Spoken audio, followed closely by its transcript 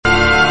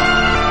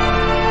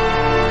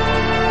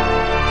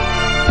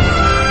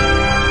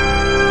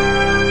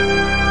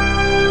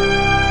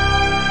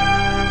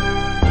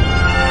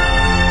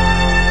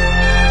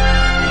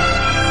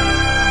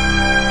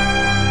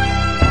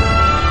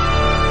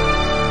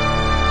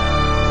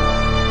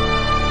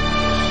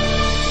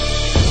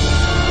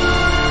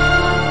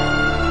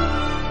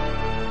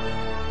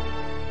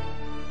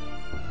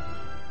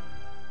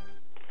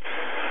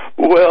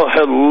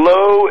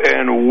Hello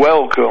and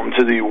welcome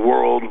to the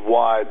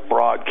worldwide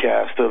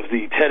broadcast of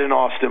the Ted and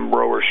Austin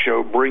Broer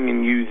Show,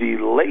 bringing you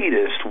the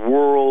latest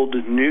world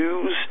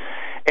news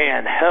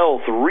and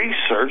health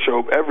research. I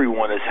hope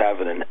everyone is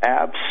having an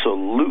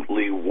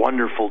absolutely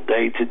wonderful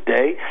day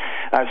today.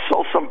 I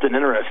saw something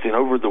interesting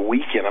over the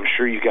weekend. I'm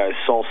sure you guys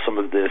saw some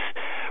of this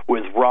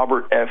with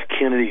Robert F.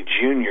 Kennedy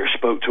Jr.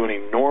 spoke to an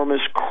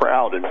enormous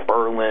crowd in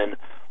Berlin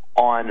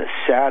on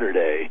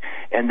Saturday,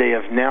 and they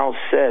have now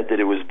said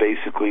that it was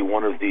basically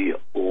one of the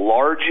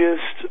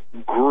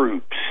largest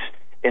groups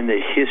in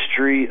the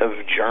history of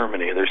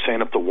Germany. They're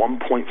saying up to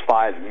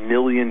 1.5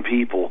 million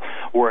people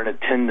were in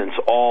attendance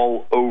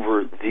all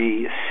over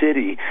the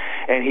city,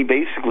 and he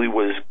basically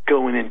was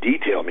going in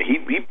detail. I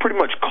mean, he pretty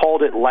much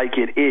called it like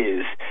it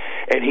is,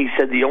 and he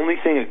said the only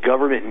thing a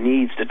government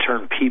needs to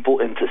turn people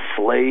into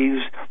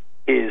slaves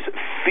is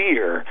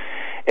fear.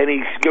 And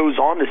he goes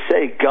on to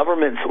say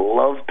governments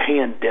love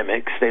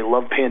pandemics. They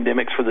love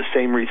pandemics for the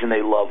same reason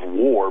they love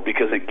war,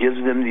 because it gives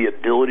them the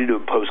ability to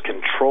impose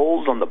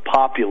controls on the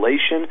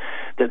population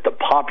that the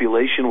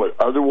population would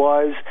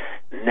otherwise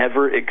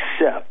never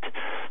accept.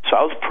 So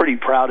I was pretty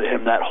proud of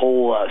him, that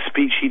whole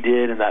speech he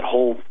did and that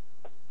whole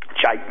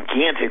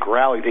gigantic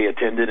rally they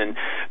attended, and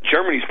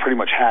Germany's pretty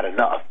much had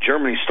enough.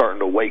 Germany's starting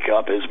to wake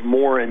up as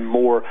more and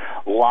more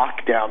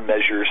lockdown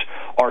measures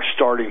are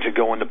starting to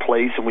go into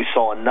place, and we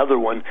saw another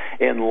one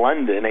in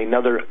London,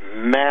 another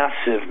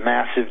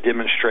massive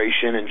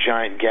demonstration and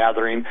giant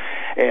gathering,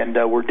 and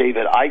where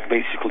David Icke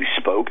basically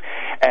spoke,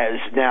 as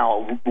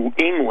now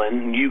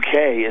England,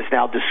 UK, is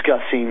now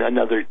discussing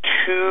another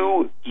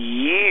 2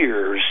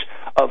 years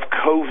of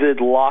COVID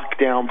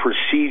lockdown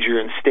procedure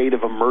and state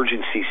of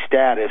emergency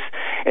status,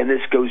 and this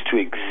goes to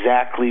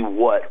exactly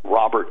what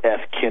Robert F.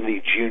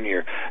 Kennedy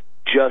Jr.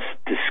 just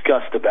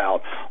discussed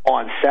about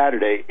on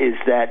Saturday, is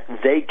that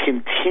they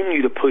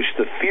continue to push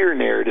the fear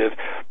narrative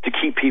to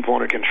keep people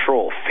under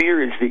control.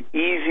 Fear is the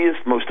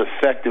easiest, most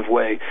effective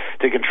way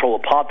to control a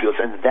populace,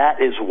 and that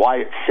is why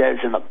it says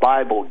in the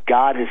Bible,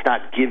 God has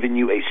not given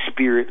you a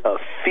spirit of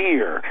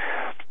fear.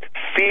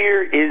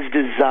 Fear is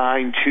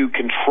designed to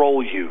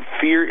control you.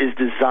 Fear is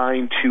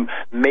designed to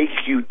make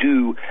you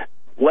do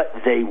what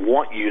they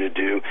want you to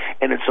do,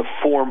 and it's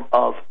a form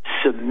of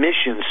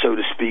submission, so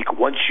to speak,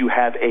 once you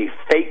have a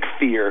fake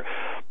fear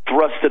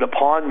thrusted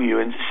upon you.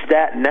 And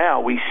that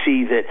now we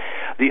see that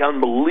the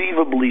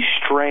unbelievably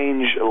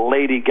strange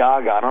Lady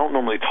Gaga, and I don't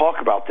normally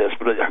talk about this,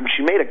 but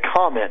she made a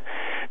comment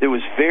that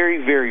was very,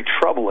 very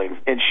troubling,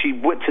 and she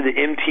went to the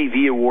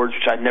MTV Awards,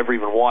 which I'd never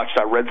even watched.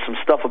 I read some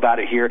stuff about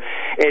it here,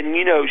 and,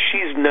 you know,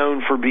 she's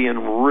known for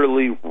being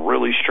really,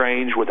 really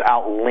strange with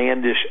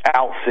outlandish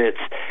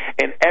outfits,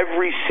 and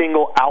every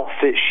single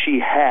outfit she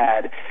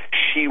had,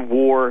 she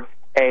wore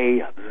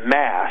a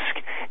mask,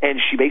 and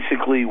she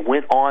basically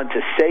went on to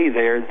say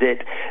there that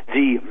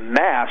the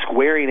mask,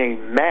 wearing a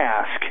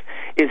mask,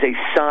 is a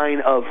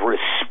sign of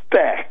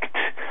respect.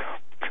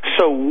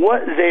 So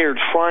what they're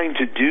trying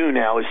to do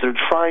now is they're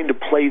trying to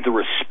play the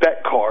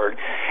respect card,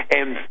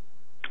 and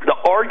the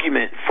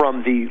argument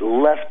from the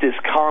leftist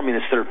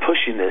communists that are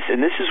pushing this, and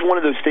this is one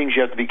of those things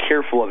you have to be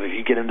careful of if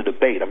you get into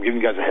debate. I'm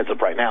giving you guys a heads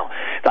up right now.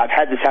 I've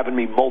had this happen to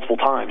me multiple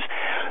times.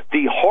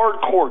 The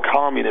hardcore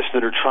communists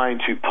that are trying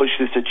to push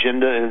this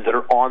agenda and that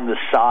are on the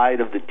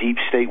side of the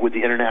deep state with the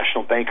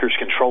international bankers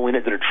controlling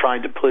it, that are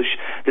trying to push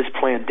this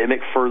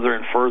pandemic further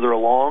and further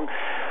along,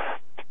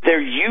 they're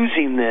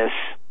using this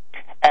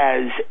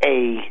as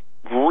a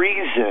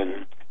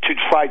reason to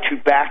try to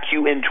back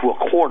you into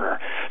a corner.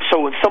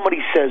 So when somebody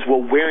says,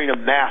 well, wearing a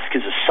mask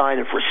is a sign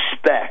of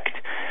respect,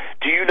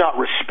 do you not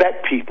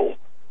respect people?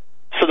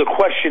 So the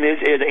question is,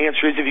 the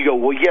answer is, if you go,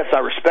 well, yes, I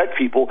respect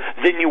people,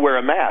 then you wear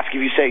a mask.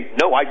 If you say,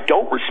 no, I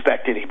don't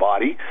respect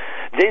anybody,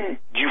 then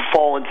you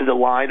fall into the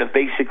line of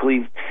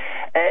basically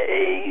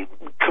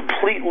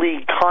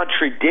completely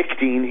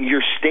contradicting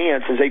your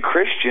stance as a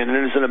Christian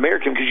and as an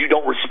American, because you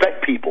don't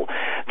respect people.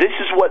 This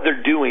is what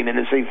they're doing, and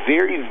it's a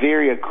very,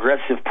 very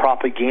aggressive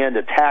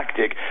propaganda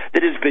tactic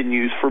that has been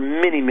used for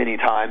many, many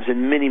times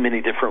in many,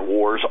 many different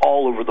wars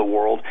all over the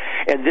world,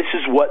 and this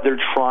is what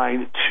they're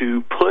trying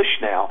to push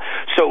now.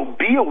 So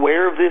be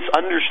aware of this.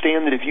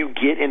 Understand that if you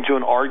get into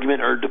an argument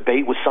or a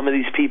debate with some of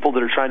these people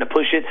that are trying to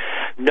push it,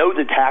 know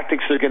the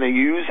tactics they're going to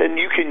use, and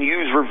you can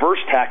use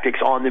reverse tactics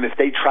on them if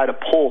they try to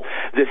pull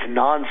this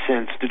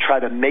nonsense to try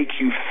to make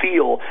you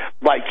feel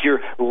like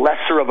you're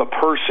lesser of a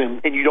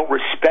person and you don't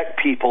respect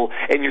people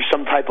and you're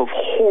some type of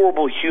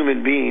horrible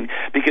human being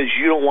because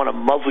you don't want to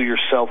muzzle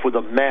yourself with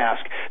a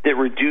mask that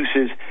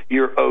reduces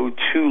your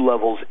O2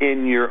 levels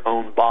in your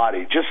own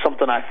body. Just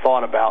something I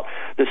thought about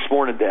this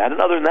morning, Dad. And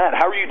other than that,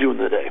 how are you doing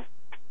today?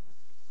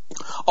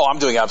 Oh, I'm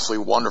doing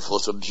absolutely wonderful.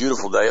 It's a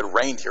beautiful day. It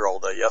rained here all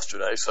day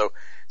yesterday, so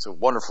it's a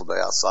wonderful day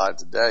outside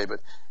today. But,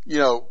 you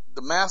know,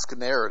 the mask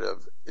narrative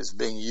is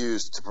being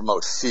used to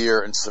promote fear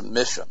and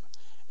submission.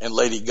 And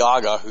Lady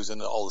Gaga, who's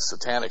into all the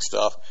satanic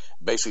stuff,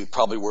 basically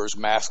probably wears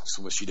masks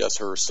when she does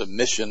her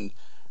submission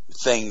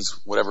things,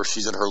 whatever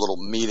she's in her little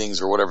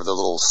meetings or whatever the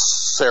little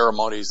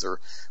ceremonies or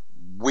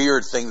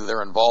weird thing that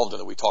they're involved in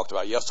that we talked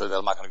about yesterday that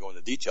I'm not going to go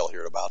into detail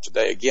here about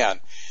today again.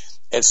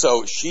 And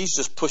so she's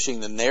just pushing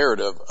the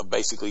narrative of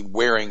basically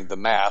wearing the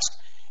mask.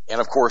 And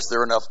of course,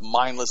 there are enough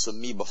mindless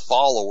amoeba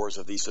followers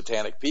of these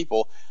satanic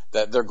people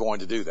that they're going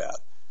to do that.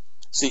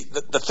 See,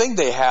 the thing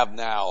they have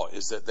now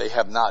is that they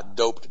have not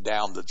doped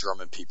down the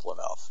German people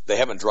enough. They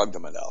haven't drugged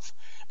them enough.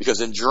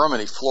 Because in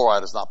Germany,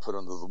 fluoride is not put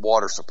into the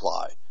water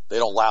supply. They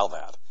don't allow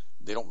that.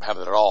 They don't have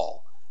it at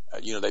all.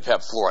 They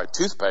have fluoride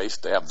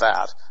toothpaste. They have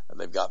that. And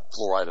they've got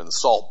fluoride in the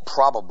salt,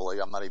 probably.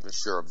 I'm not even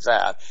sure of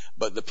that.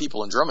 But the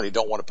people in Germany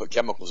don't want to put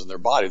chemicals in their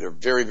body. They're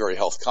very, very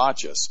health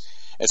conscious.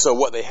 And so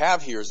what they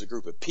have here is a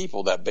group of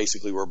people that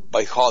basically were,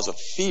 because of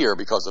fear,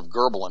 because of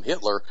Goebbels and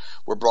Hitler,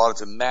 were brought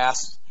into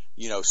mass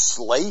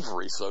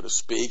slavery, so to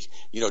speak,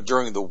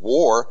 during the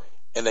war,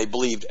 and they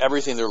believed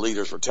everything their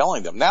leaders were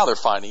telling them. Now they're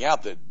finding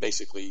out that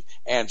basically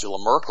Angela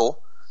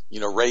Merkel,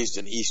 raised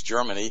in East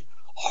Germany,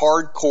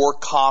 hardcore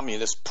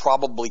communist,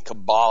 probably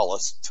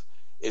Kabbalist,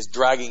 is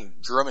dragging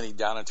Germany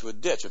down into a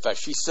ditch. In fact,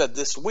 she said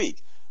this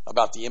week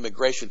about the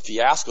immigration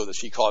fiasco that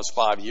she caused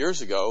 5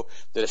 years ago,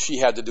 that if she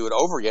had to do it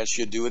over again,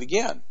 she'd do it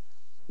again.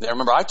 Now,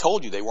 remember, I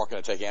told you they weren't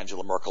going to take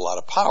Angela Merkel out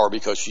of power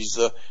because she's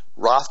the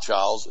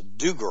Rothschilds'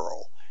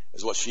 do-girl,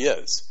 is what she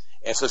is.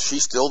 And so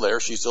she's still there.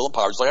 She's still in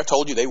power. Just like I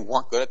told you, they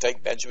weren't going to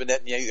take Benjamin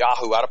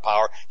Netanyahu out of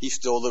power. He's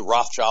still the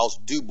Rothschilds'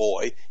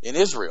 do-boy in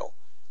Israel.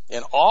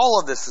 And all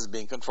of this is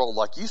being controlled,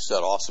 like you said,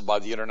 Austin, by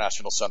the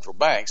international central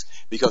banks,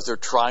 because they're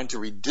trying to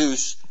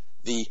reduce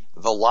the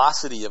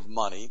velocity of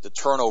money, the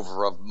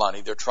turnover of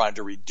money. They're trying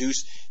to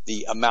reduce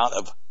the amount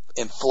of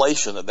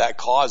inflation that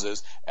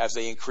causes as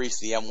they increase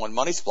the M1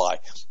 money supply.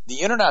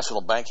 The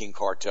international banking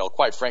cartel,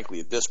 quite frankly,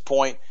 at this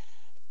point,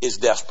 is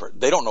desperate.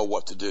 They don't know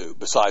what to do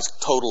besides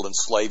total in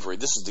slavery.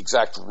 This is the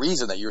exact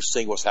reason that you're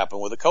seeing what's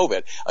happened with the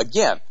COVID.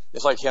 Again,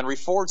 it's like Henry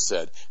Ford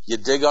said, you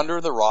dig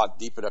under the rock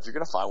deep enough, you're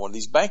going to find one of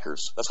these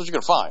bankers. That's what you're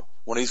going to find,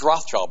 one of these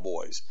Rothschild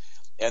boys.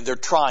 And they're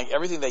trying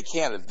everything they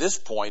can at this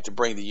point to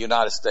bring the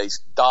United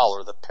States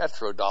dollar, the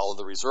petrodollar,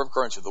 the reserve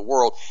currency of the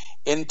world,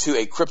 into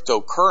a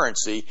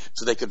cryptocurrency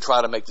so they can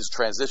try to make this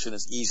transition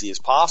as easy as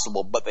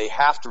possible. But they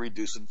have to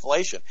reduce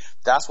inflation.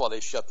 That's why they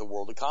shut the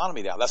world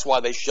economy down. That's why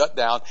they shut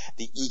down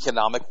the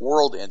economic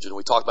world engine.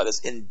 We talked about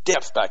this in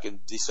depth back in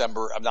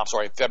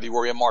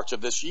February and March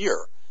of this year.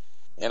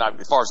 And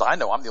as far as I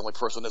know, I'm the only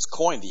person that's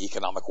coined the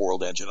economic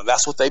world engine. And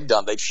that's what they've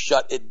done. They've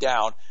shut it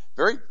down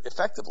very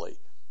effectively.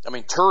 I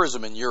mean,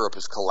 tourism in Europe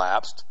has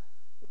collapsed.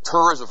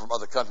 Tourism from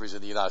other countries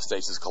in the United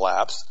States has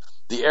collapsed.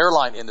 The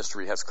airline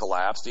industry has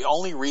collapsed. The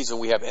only reason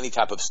we have any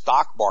type of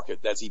stock market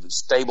that's even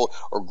stable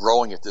or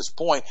growing at this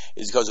point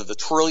is because of the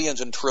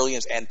trillions and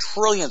trillions and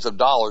trillions of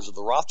dollars that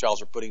the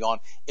Rothschilds are putting on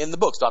in the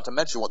books, not to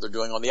mention what they're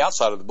doing on the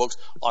outside of the books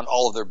on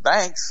all of their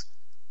banks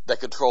that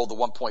control the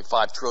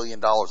 $1.5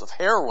 trillion of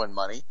heroin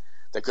money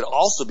that could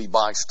also be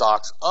buying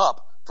stocks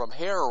up from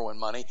heroin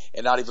money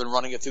and not even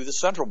running it through the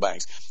central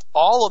banks.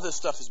 All of this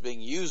stuff is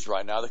being used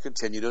right now to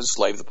continue to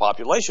enslave the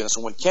population.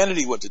 So when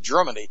Kennedy went to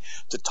Germany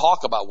to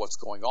talk about what's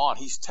going on,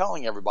 he's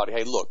telling everybody,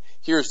 hey, look,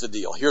 here's the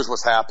deal. Here's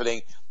what's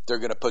happening. They're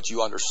going to put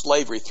you under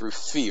slavery through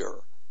fear.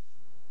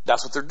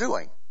 That's what they're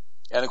doing.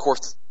 And, of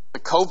course, the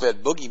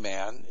COVID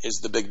boogeyman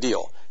is the big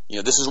deal.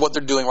 This is what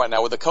they're doing right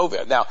now with the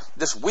COVID. Now,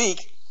 this week,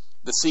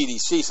 the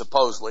CDC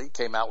supposedly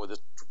came out with a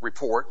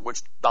report,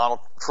 which Donald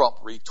Trump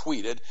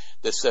retweeted,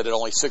 that said that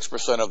only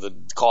 6% of the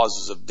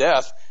causes of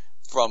death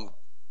from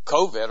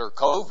COVID or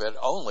COVID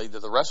only, that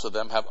the rest of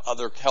them have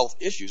other health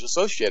issues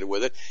associated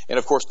with it. And,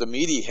 of course, the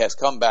media has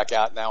come back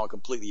out now and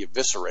completely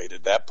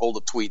eviscerated that, pulled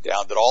the tweet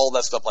down, did all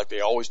that stuff like they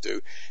always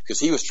do, because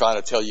he was trying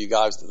to tell you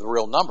guys the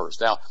real numbers.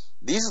 Now,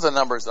 these are the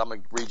numbers that I'm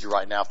going to read you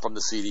right now from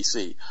the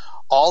CDC.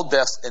 All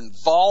deaths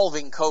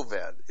involving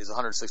COVID is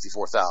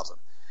 164,000.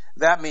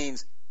 That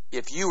means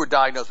if you were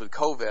diagnosed with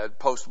COVID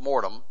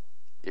post-mortem,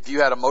 if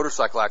you had a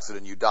motorcycle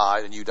accident and you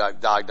died, and you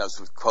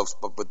diagnosed with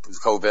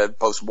COVID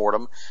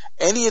post-mortem,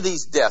 any of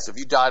these deaths, if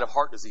you died of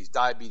heart disease,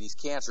 diabetes,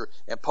 cancer,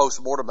 and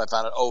post-mortem they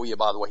found out, oh yeah,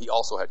 by the way, he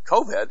also had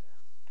COVID,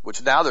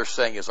 which now they're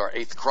saying is our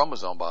 8th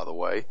chromosome, by the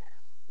way.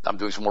 I'm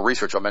doing some more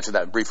research. I mentioned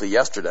that briefly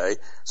yesterday.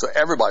 So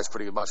everybody's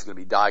pretty much going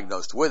to be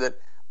diagnosed with it.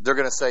 They're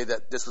going to say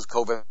that this was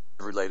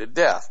COVID-related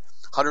death,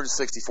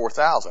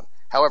 164,000.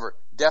 However,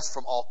 deaths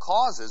from all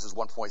causes is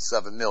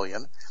 1.7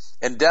 million.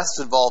 And deaths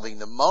involving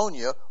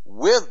pneumonia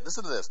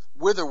listen to this,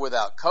 with or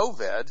without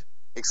COVID,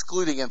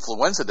 excluding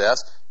influenza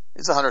deaths,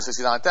 is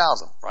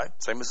 169,000, right?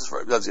 Same as this,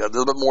 that's a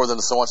little bit more than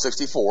the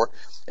 164.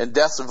 And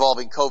deaths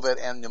involving COVID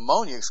and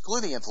pneumonia,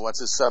 excluding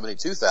influenza, is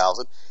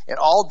 72,000. And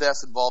all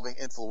deaths involving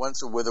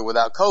influenza with or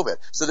without COVID.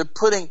 So they're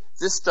putting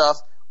this stuff,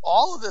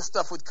 all of this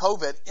stuff with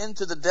COVID,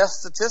 into the death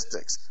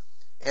statistics.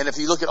 And if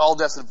you look at all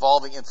deaths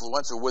involving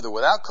influenza with or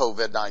without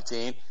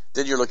COVID-19,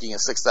 then you're looking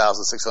at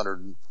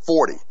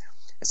 6,640.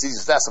 And see,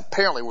 that's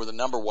apparently where the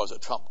number was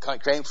that Trump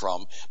came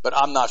from, but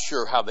I'm not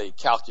sure how they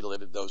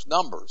calculated those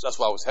numbers. That's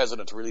why I was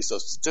hesitant to release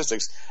those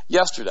statistics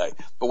yesterday.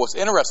 But what's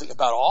interesting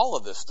about all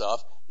of this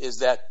stuff is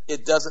that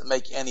it doesn't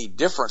make any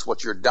difference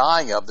what you're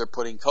dying of. They're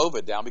putting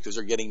COVID down because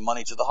they're getting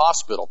money to the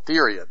hospital,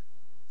 period.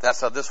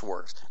 That's how this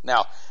works.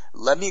 Now,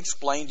 let me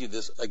explain to you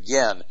this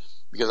again,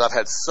 because I've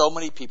had so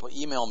many people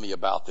email me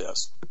about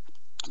this.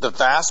 The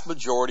vast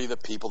majority of the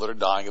people that are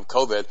dying of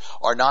COVID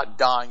are not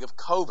dying of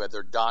COVID.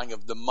 They're dying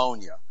of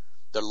pneumonia.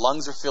 Their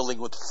lungs are filling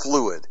with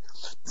fluid.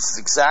 This is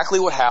exactly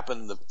what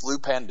happened in the flu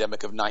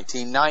pandemic of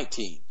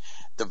 1919.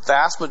 The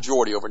vast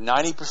majority, over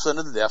 90%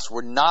 of the deaths,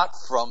 were not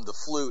from the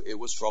flu. It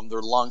was from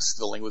their lungs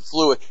filling with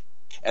fluid,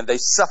 and they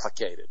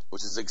suffocated,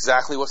 which is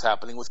exactly what's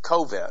happening with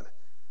COVID.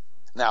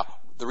 Now,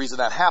 the reason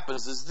that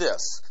happens is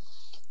this.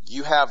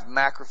 You have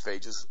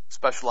macrophages,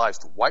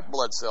 specialized white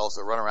blood cells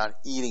that run around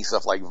eating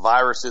stuff like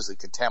viruses and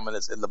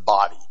contaminants in the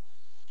body.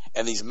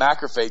 And these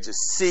macrophages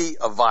see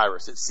a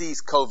virus. It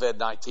sees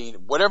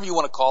COVID-19, whatever you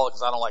want to call it,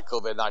 because I don't like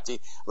COVID-19.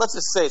 Let's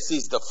just say it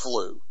sees the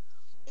flu.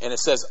 And it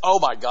says, oh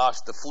my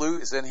gosh, the flu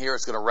is in here.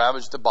 It's going to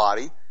ravage the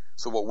body.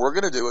 So what we're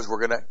going to do is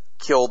we're going to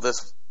kill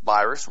this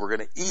virus. We're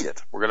going to eat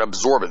it. We're going to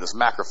absorb it, this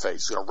macrophage.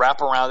 It's going to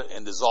wrap around it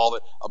and dissolve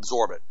it,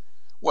 absorb it.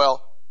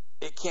 Well,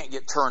 it can't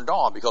get turned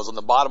on because on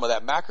the bottom of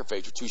that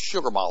macrophage are two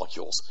sugar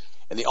molecules.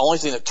 And the only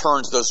thing that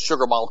turns those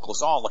sugar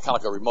molecules on, kind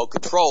of like a remote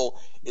control,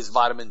 is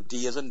vitamin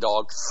D as in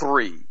dog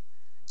 3.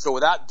 So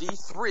without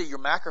D3, your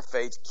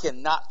macrophage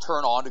cannot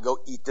turn on to go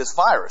eat this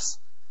virus.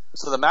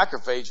 So the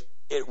macrophage,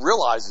 it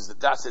realizes that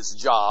that's its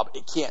job.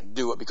 It can't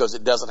do it because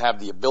it doesn't have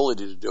the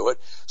ability to do it.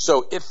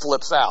 So it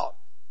flips out.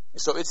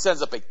 So it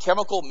sends up a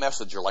chemical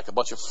messenger like a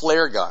bunch of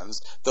flare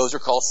guns. Those are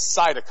called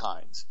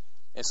cytokines.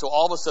 And so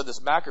all of a sudden this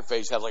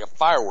macrophage has like a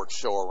fireworks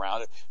show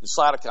around it, and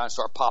cytokines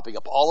start popping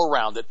up all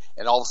around it,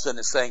 and all of a sudden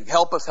it's saying,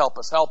 help us, help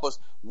us, help us.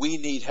 We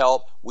need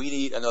help. We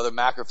need another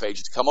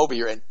macrophage to come over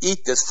here and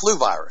eat this flu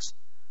virus.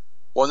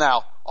 Well,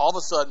 now, all of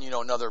a sudden,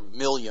 another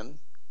million,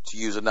 to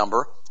use a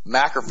number,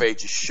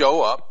 macrophages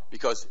show up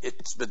because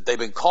they've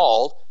been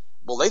called.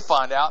 Well, they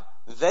find out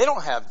they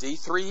don't have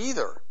D3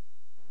 either.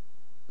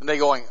 And they're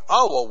going,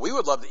 oh, well, we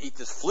would love to eat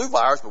this flu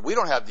virus, but we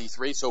don't have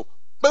D3. So,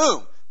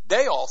 boom,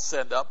 they all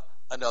send up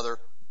another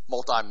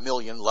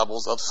multi-million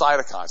levels of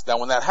cytokines. Now,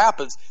 when that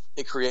happens,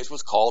 it creates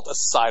what's called a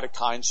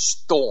cytokine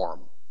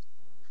storm.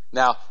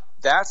 Now,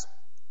 that's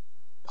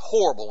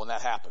horrible when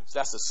that happens.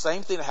 That's the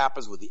same thing that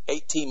happens with the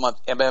 18-month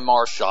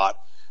MMR shot.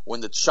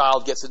 When the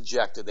child gets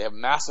injected, they have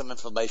massive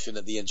inflammation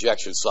at the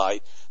injection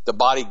site. The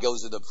body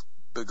goes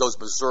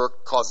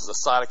berserk, causes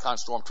a cytokine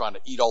storm trying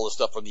to eat all the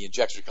stuff from the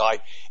injection site,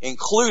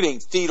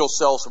 including fetal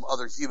cells from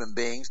other human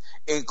beings,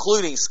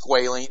 including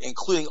squalene,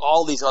 including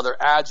all these other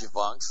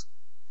adjuvants.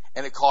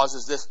 And it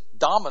causes this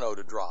domino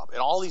to drop. And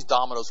all these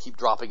dominoes keep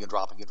dropping and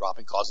dropping and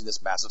dropping, causing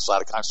this massive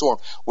cytokine storm,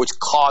 which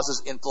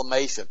causes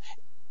inflammation.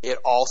 It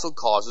also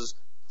causes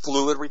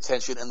fluid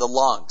retention in the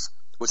lungs,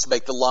 which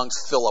make the lungs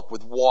fill up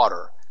with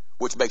water,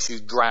 which makes you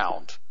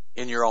drowned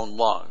in your own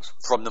lungs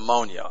from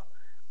pneumonia.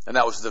 And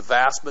that was the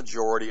vast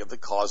majority of the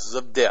causes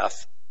of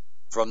death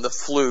from the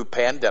flu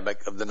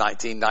pandemic of the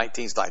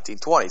 1919s,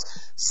 1920s.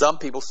 Some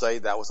people say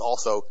that was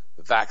also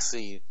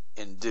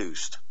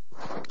vaccine-induced.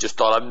 Just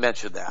thought I'd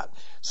mention that.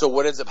 So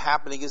what ends up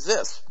happening is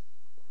this.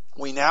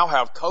 We now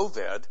have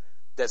COVID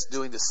that's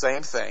doing the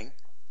same thing.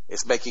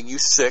 It's making you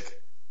sick.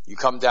 You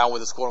come down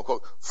with this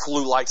quote-unquote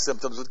flu-like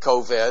symptoms with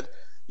COVID.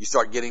 You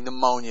start getting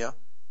pneumonia,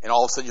 and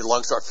all of a sudden your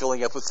lungs start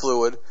filling up with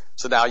fluid.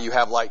 So now you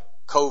have like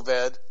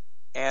COVID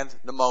and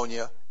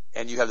pneumonia,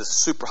 and you have this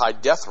super high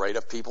death rate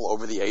of people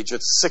over the age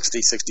of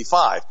 60,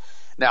 65.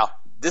 Now,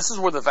 this is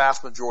where the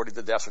vast majority of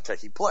the deaths are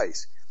taking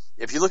place.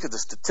 If you look at the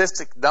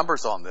statistic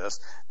numbers on this,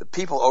 the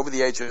people over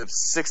the age of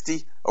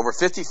 60, over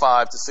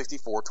 55 to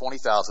 64,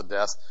 20,000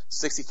 deaths,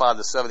 65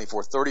 to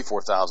 74,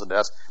 34,000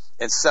 deaths,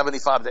 and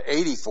 75 to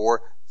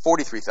 84,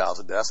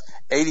 43,000 deaths,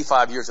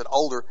 85 years and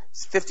older,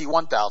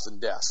 51,000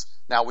 deaths.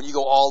 Now, when you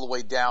go all the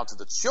way down to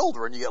the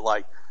children, you get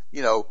like,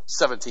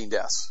 17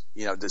 deaths.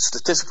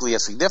 Statistically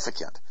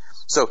insignificant.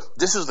 So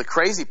this is the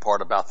crazy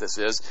part about this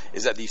is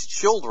that these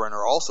children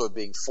are also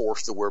being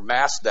forced to wear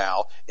masks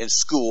now in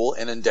school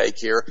and in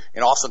daycare,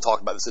 and Austin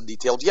talked about this in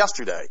detail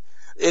yesterday.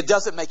 It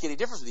doesn't make any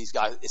difference to these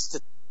guys. It's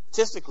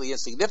statistically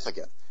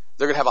insignificant.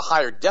 They're going to have a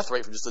higher death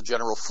rate from just the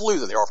general flu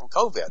than they are from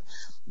COVID.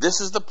 This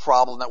is the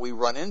problem that we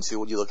run into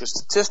when you look at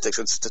statistics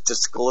and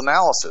statistical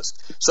analysis.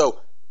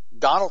 So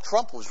Donald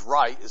Trump was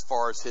right as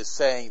far as his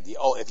saying,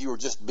 if you were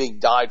just being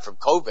died from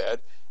COVID,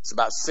 it's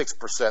about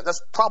 6%.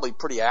 That's probably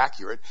pretty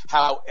accurate.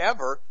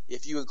 However,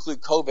 if you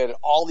include COVID and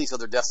all these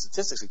other death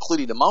statistics,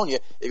 including pneumonia,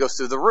 it goes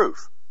through the roof.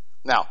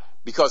 Now,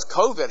 because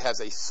COVID has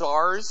a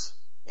SARS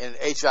and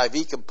an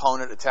HIV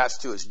component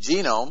attached to its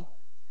genome,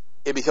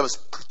 it becomes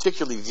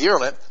particularly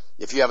virulent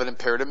if you have an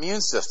impaired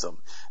immune system.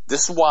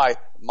 This is why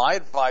my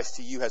advice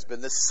to you has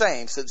been the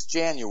same since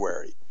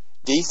January.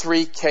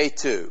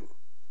 D3K2,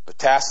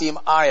 potassium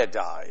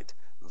iodide,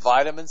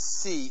 vitamin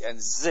C,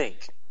 and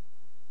zinc.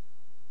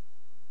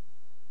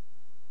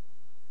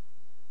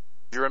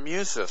 Your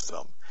immune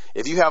system.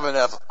 If you have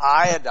enough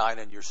iodine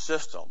in your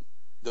system,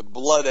 the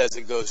blood as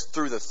it goes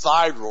through the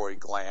thyroid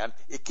gland,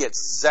 it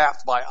gets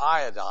zapped by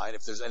iodine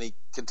if there's any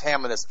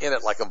contaminants in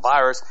it like a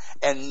virus,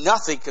 and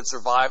nothing can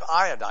survive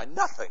iodine.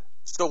 Nothing.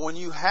 So when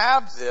you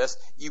have this,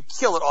 you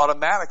kill it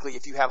automatically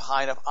if you have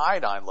high enough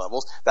iodine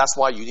levels. That's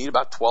why you need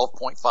about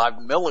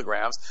 12.5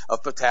 milligrams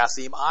of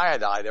potassium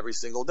iodide every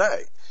single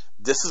day.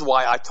 This is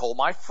why I told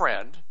my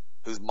friend,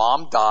 whose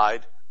mom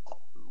died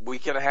a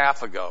week and a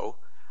half ago,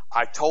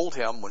 I told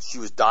him when she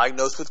was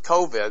diagnosed with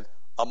COVID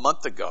a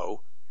month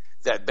ago,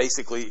 that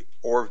basically,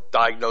 or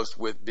diagnosed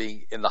with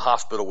being in the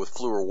hospital with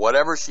flu or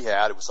whatever she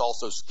had, it was all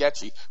so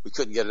sketchy, we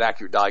couldn't get an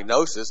accurate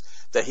diagnosis,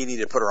 that he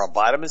needed to put her on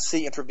vitamin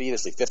C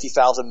intravenously,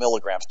 50,000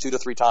 milligrams, 2 to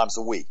 3 times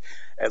a week,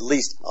 at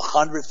least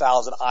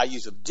 100,000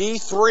 IUs of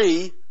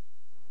D3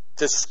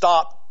 to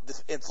stop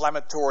this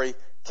inflammatory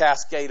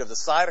cascade of the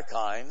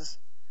cytokines.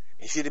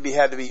 And she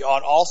had to be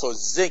on also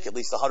zinc, at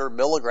least 100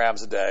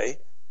 milligrams a day.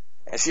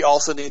 And she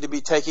also needed to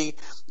be taking,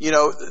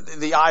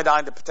 the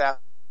iodine to potassium,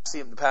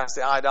 the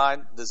potassium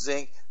iodine, the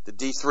zinc, the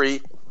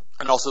D3,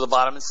 and also the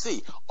vitamin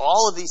C.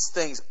 All of these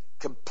things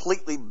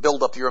completely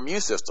build up your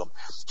immune system.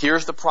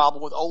 Here's the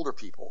problem with older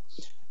people.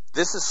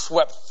 This is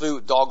swept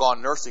through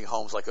doggone nursing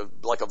homes like a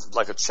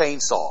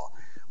chainsaw.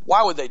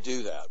 Why would they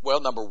do that?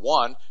 Well, number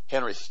one,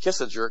 Henry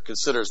Kissinger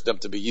considers them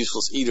to be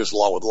useless eaters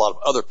along with a lot of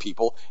other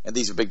people, and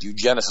these are big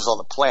eugenicists on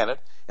the planet,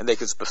 and they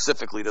could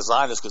specifically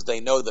design this because they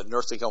know that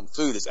nursing home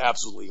food is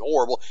absolutely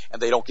horrible, and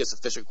they don't get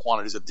sufficient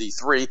quantities of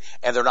D3,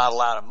 and they're not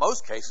allowed in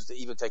most cases to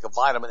even take a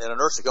vitamin in a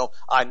nursing home.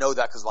 I know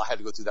that because I had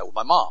to go through that with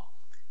my mom.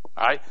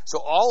 All right? So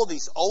all of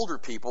these older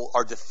people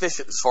are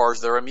deficient as far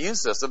as their immune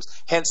systems,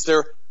 hence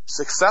they're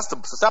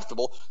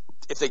susceptible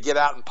if they get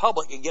out in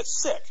public and get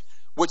sick,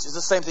 which is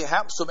the same thing that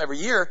happens to them every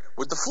year.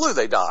 With the flu,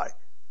 they die.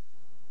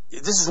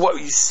 This is what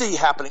you see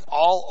happening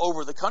all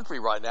over the country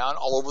right now and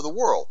all over the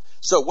world.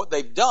 So what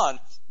they've done,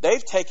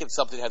 they've taken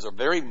something that has a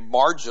very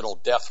marginal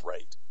death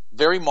rate,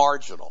 very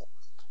marginal,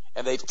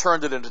 and they've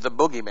turned it into the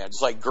boogeyman,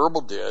 just like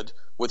Goebbels did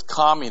with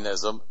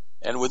communism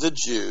and with the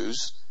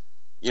Jews,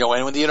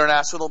 and with the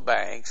international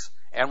banks,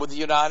 and with the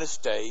United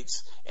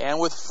States, and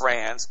with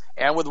France,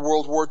 and with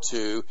World War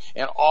II,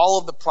 and all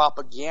of the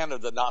propaganda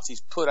the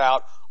Nazis put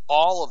out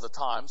all of the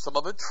time, some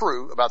of it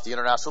true about the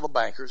international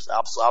bankers,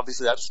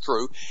 obviously that's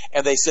true,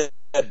 and they said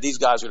these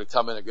guys are going to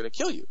come in and are going to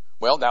kill you.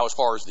 Well, now as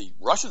far as the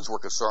Russians were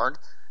concerned,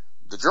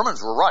 the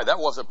Germans were right. That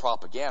wasn't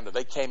propaganda.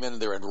 They came in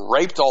there and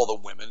raped all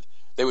the women.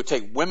 They would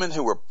take women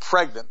who were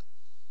pregnant,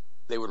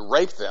 they would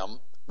rape them.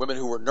 Women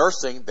who were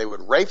nursing, they would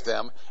rape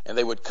them, and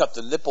they would cut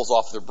the nipples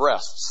off their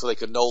breasts so they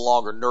could no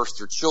longer nurse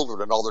their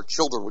children, and all their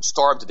children would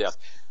starve to death.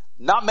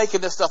 Not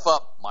making this stuff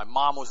up. My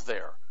mom was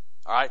there.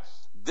 All right?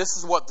 This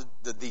is what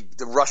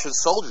the Russian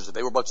soldiers did.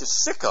 They were a bunch of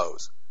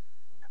sickos.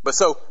 But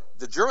so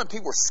the German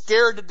people were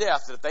scared to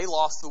death that if they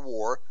lost the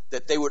war,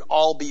 that they would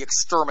all be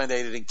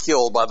exterminated and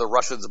killed by the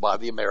Russians and by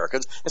the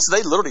Americans. And so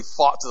they literally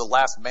fought to the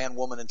last man,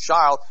 woman, and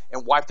child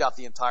and wiped out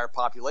the entire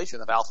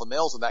population of alpha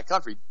males in that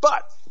country.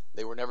 But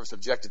they were never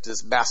subjected to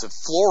this massive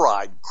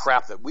fluoride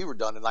crap that we were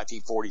done in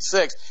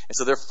 1946. And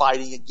so they're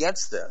fighting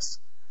against this.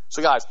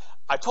 So guys,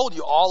 I told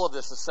you all of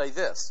this to say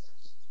this.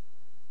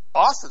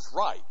 Austin's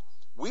right.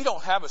 We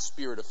don't have a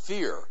spirit of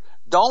fear.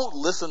 Don't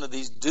listen to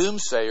these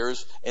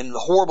doomsayers and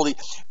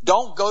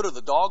don't go to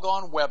the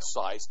doggone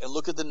websites and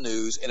look at the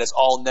news and it's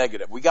all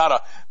negative. We got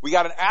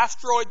an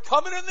asteroid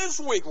coming in this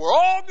week. We're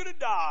all going to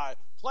die.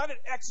 Planet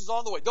X is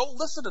on the way. Don't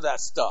listen to that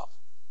stuff.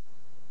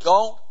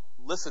 Don't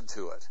listen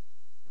to it.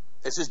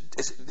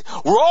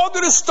 We're all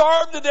going to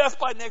starve to death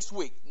by next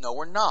week. No,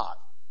 we're not.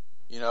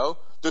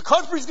 The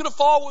country's going to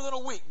fall within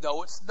a week.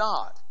 No, it's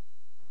not.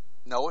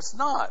 No, it's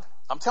not.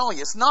 I'm telling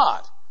you, it's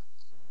not.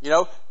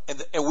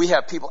 And we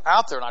have people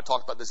out there, and I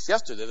talked about this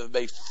yesterday, that have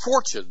made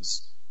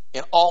fortunes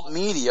in alt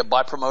media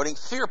by promoting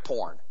fear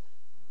porn.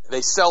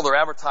 They sell their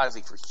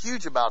advertising for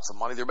huge amounts of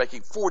money. They're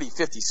making $40,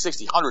 $50,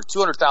 $60, $100,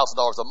 $200,000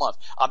 a month.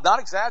 I'm not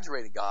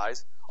exaggerating,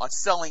 guys, on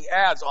selling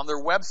ads on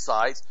their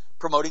websites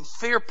promoting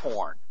fear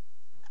porn.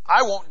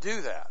 I won't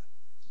do that.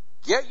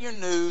 Get your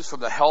news from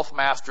the Health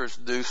Masters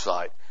news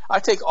site. I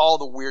take all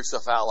the weird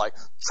stuff out, like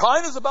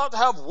China's about to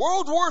have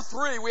World War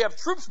III. We have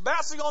troops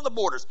massing on the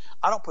borders.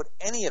 I don't put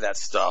any of that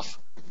stuff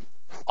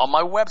on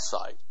my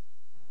website.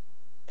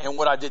 And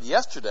what I did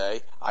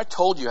yesterday, I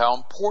told you how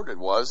important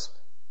it was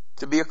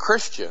to be a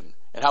Christian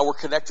and how we're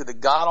connected to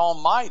God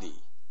Almighty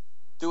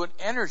through an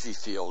energy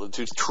field and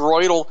through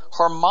toroidal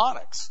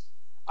harmonics.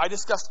 I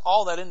discussed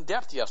all that in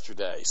depth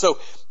yesterday. So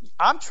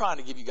I'm trying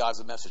to give you guys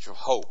a message of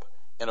hope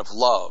and of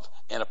love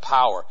and of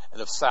power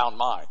and of sound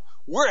mind.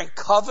 We're in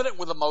covenant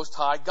with the Most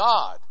High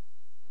God.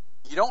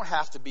 You don't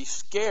have to be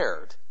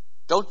scared.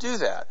 Don't do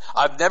that.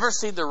 I've never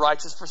seen the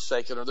righteous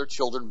forsaken or their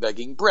children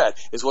begging bread,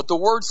 is what the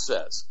Word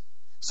says.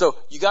 So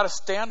you got to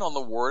stand on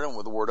the Word and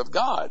with the Word of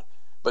God.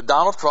 But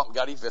Donald Trump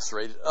got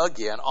eviscerated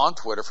again on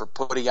Twitter for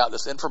putting out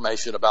this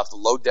information about the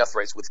low death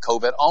rates with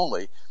COVID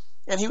only.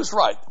 And he was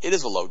right. It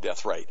is a low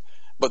death rate.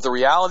 But the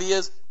reality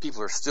is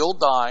people are still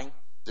dying.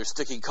 They're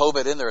sticking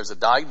COVID in there as a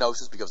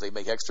diagnosis because they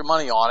make extra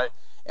money on it.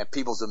 And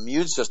people's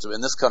immune system in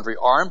this country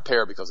are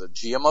impaired because of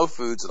GMO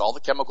foods and all the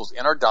chemicals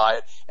in our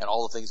diet and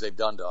all the things they've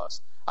done to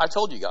us. I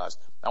told you guys,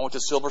 I went to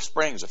Silver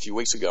Springs a few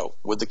weeks ago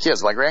with the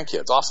kids, my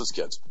grandkids, Austin's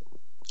kids.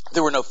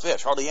 There were no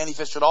fish, hardly any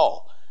fish at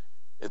all.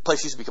 The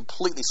place used to be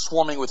completely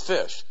swarming with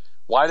fish.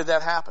 Why did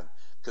that happen?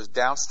 Because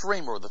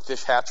downstream where the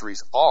fish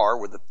hatcheries are,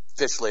 where the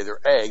fish lay their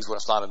eggs, when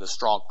it's not in a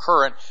strong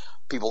current,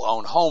 people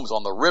own homes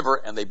on the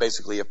river, and they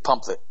basically have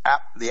pumped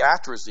the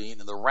atrazine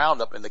and the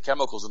Roundup and the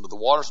chemicals into the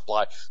water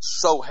supply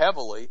so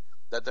heavily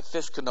that the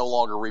fish can no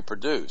longer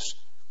reproduce.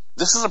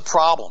 This is a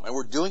problem, and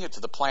we're doing it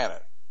to the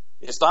planet.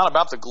 It's not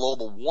about the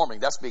global warming.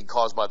 That's being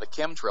caused by the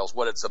chemtrails.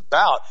 What it's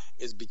about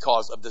is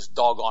because of this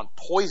doggone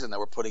poison that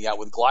we're putting out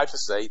with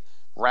glyphosate,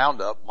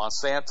 Roundup,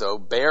 Monsanto,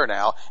 Bayer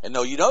now. And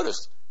no, you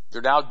noticed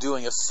they're now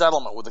doing a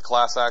settlement with a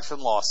class action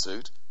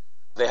lawsuit.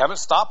 They haven't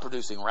stopped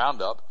producing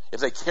Roundup. If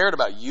they cared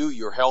about you,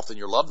 your health, and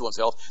your loved one's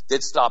health,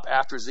 they'd stop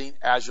atrazine,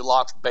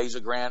 Azulox,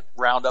 Bazagran,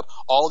 Roundup,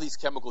 all of these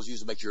chemicals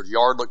used to make your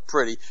yard look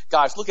pretty.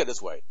 Guys, look at it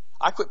this way.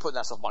 I quit putting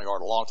that stuff in my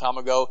yard a long time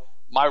ago.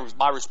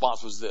 My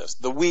response was this: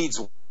 the weeds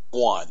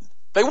won.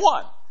 They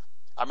won.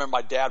 I remember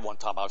my dad one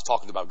time I was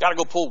talking about, got to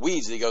go pull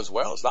weeds. And he goes,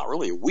 well, it's not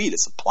really a weed,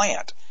 it's a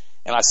plant.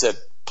 And I said,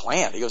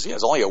 plant? He goes, yeah,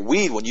 it's only a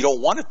weed when you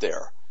don't want it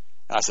there.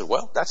 And I said,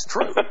 well, that's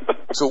true.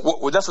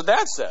 So that's what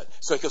Dad said.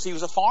 So because he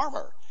was a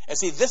farmer. And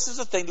see, this is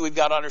the thing that we've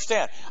got to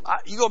understand.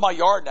 You go to my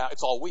yard now,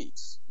 it's all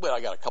weeds. Well,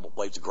 I got a couple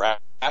blades of grass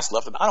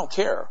left, and I don't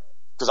care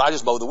because I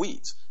just mow the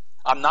weeds.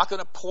 I'm not going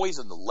to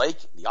poison the lake,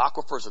 the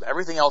aquifers, and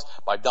everything else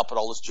by dumping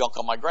all this junk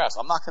on my grass.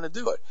 I'm not going to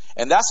do it.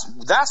 And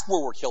that's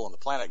where we're killing the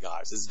planet,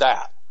 guys, is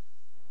that.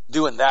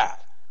 Doing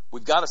that.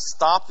 We've got to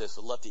stop this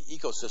and let the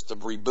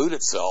ecosystem reboot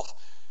itself.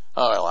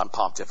 Oh, well, I'm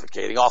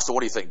pontificating. Austin,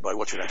 what do you think, buddy?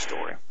 What's your next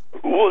story?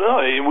 Well, no,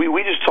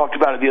 we just talked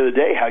about it the other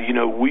day, how,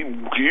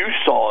 you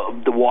saw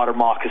the water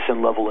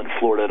moccasin level in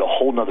Florida at a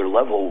whole nother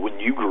level when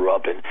you grew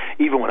up. And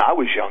even when I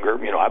was younger,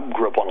 I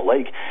grew up on a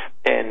lake,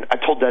 and I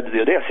told Dad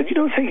the other day, I said, you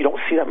don't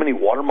see that many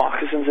water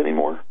moccasins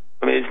anymore?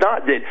 I mean, it's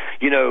not that,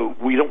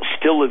 we don't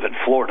still live in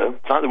Florida.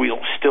 It's not that we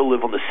don't still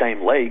live on the same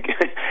lake.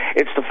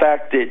 It's the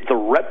fact that the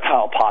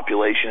reptile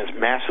population has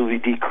massively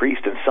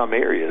decreased in some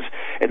areas,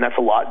 and that's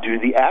a lot due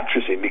to the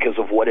atrazine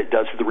because of what it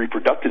does to the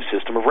reproductive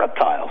system of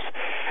reptiles.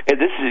 And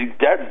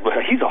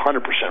he's 100%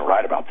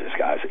 right about this,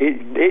 guys.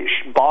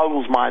 It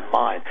boggles my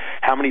mind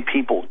how many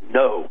people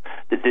know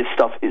that this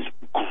stuff is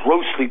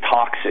grossly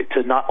toxic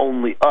to not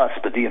only us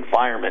but the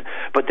environment,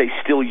 but they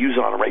still use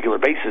it on a regular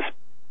basis.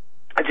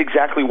 That's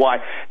exactly why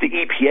the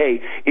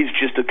EPA is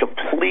just a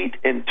complete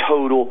and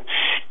total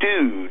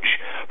stooge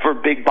for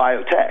big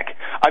biotech.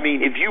 I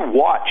mean, if you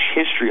watch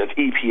history of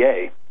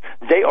EPA,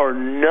 they are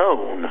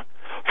known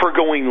for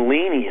going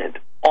lenient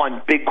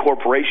on big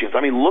corporations.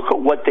 I mean, look at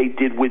what they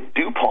did with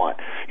DuPont.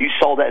 You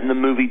saw that in the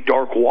movie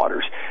Dark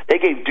Waters. They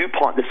gave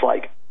DuPont this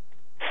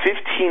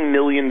 $15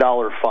 million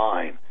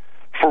fine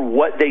for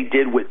what they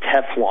did with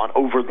Teflon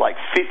over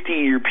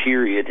 50-year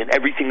period and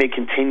everything they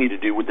continue to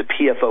do with the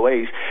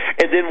PFOAs.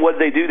 And then what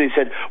they do, they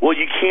said, well,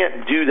 you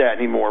can't do that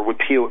anymore with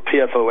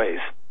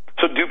PFOAs.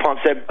 So DuPont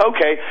said,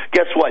 okay,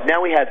 guess what?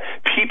 Now we have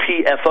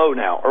PPFO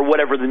now, or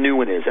whatever the new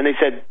one is. And they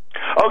said,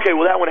 okay,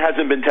 well, that one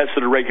hasn't been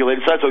tested or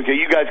regulated, so that's okay.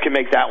 You guys can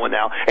make that one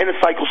now. And the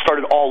cycle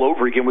started all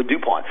over again with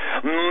DuPont.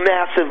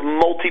 Massive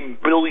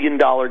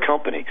multi-billion-dollar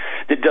company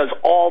that does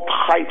all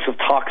types of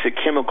toxic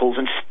chemicals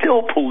and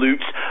still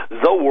pollutes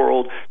the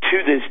world to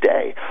this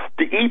day.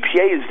 The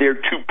EPA is there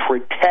to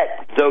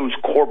protect those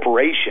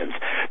corporations.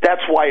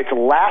 That's why it's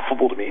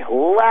laughable to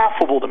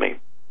me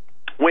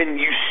when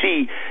you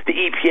see the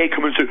EPA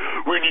come and say,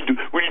 we need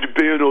to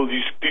ban all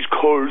these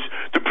cars,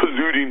 they're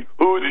polluting,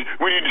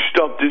 we need to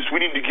stop this, we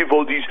need to give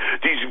all these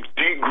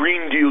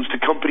green deals to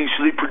companies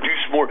so they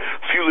produce more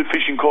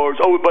fuel-efficient cars.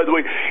 Oh, and by the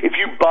way, if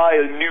you buy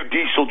a new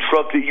diesel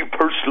truck that you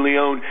personally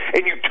own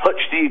and you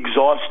touch the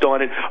exhaust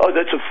on it,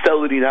 that's a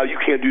felony now, you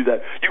can't do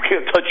that. You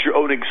can't touch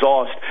your own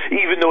exhaust,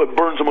 even though it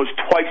burns almost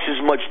twice as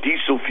much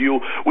diesel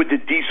fuel with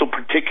the diesel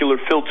particular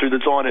filter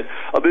that's on it.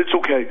 But it's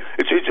okay.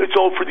 It's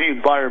all for the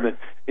environment.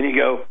 And you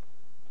go,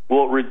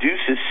 well, it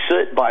reduces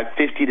soot by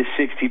 50 to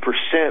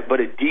 60%,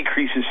 but it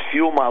decreases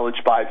fuel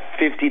mileage by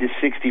 50 to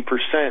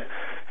 60%.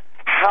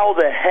 How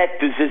the heck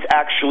does this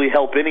actually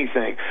help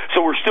anything?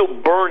 So we're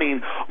still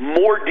burning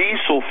more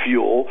diesel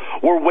fuel.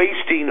 We're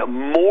wasting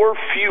more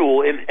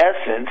fuel, in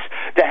essence,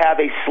 to have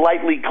a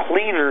slightly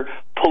cleaner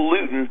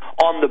pollutant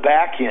on the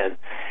back end.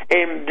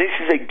 And this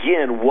is,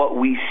 again, what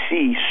we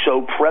see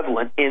so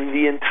prevalent in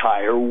the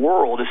entire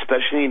world,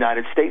 especially in the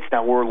United States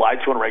now, where we're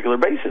lied to on a regular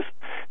basis.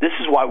 This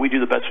is why we do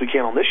the best we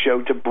can on this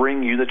show to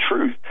bring you the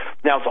truth.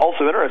 Now, it's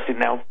also interesting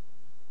now,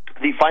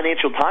 the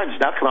Financial Times has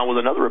now come out with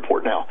another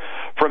report now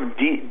from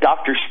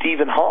Dr.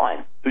 Stephen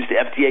Hahn, who's the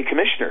FDA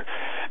commissioner.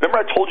 Remember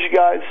I told you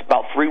guys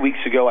about 3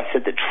 weeks ago, I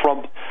said that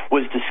Trump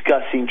was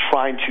discussing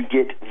trying to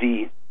get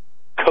the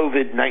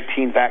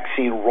COVID-19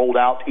 vaccine rolled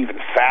out even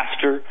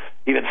faster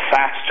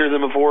than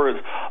before. His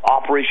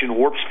Operation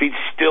Warp Speed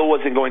still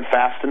wasn't going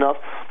fast enough.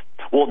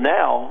 Well,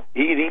 now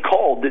he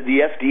called that the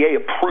FDA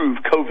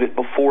approved COVID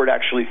before it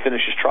actually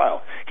finished his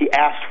trial. He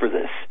asked for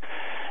this.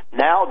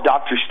 Now,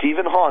 Dr.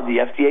 Stephen Hahn,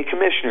 the FDA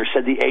commissioner,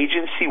 said the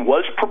agency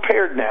was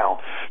prepared now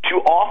to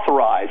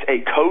authorize a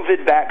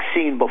COVID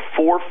vaccine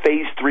before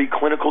phase 3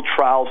 clinical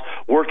trials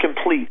were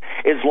complete,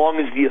 as long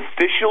as the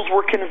officials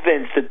were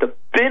convinced that the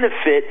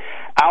benefit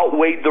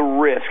outweighed the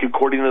risk,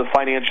 according to the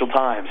Financial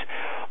Times.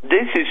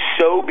 This is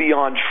so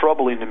beyond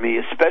troubling to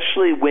me,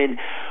 especially when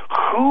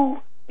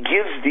who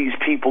gives these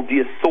people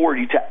the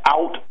authority to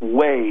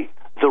outweigh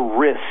the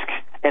risk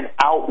and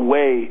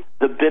outweigh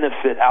the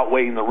benefit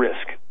outweighing the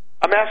risk?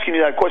 I'm asking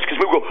you that question because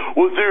people go,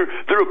 well,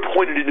 they're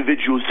appointed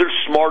individuals. They're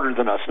smarter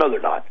than us. No, they're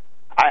not.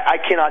 I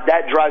cannot.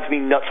 That drives me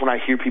nuts when I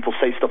hear people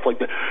say stuff like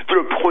that. They're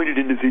appointed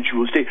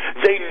individuals.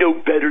 They know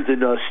better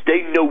than us.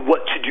 They know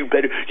what to do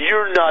better.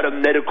 You're not a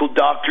medical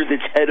doctor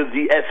that's head of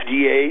the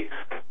FDA.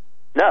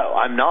 No,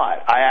 I'm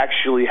not. I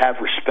actually have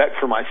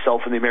respect for myself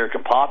and the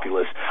American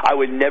populace. I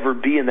would never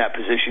be in that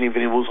position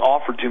even if it was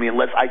offered to me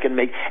unless I can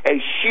make a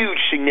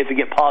huge,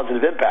 significant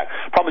positive impact.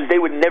 Problem is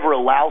they would never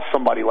allow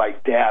somebody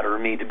like Dad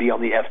or me to be on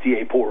the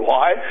FDA board.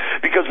 Why?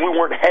 Because we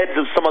weren't heads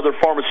of some other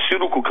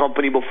pharmaceutical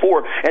company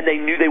before, and they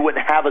knew they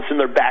wouldn't have us in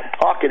their back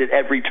pocket at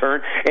every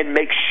turn and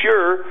make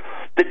sure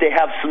that they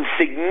have some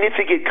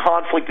significant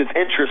conflict of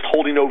interest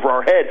holding over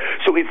our head.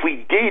 So if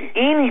we did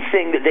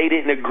anything that they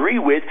didn't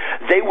agree with,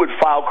 they would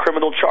file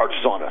criminal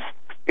charges on us.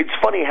 It's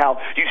funny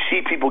how you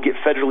see people get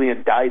federally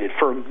indicted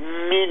for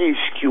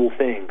minuscule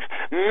things,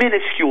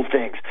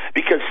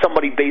 because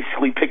somebody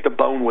basically picked a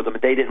bone with them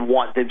and they didn't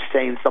want them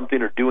saying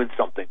something or doing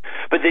something.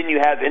 But then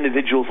you have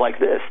individuals like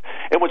this.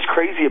 And what's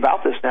crazy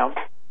about this now,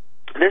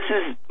 this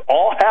is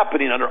all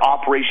happening under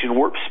Operation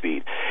Warp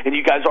Speed. And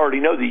you guys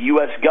already know the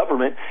U.S.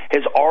 government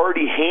has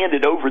already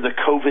handed over the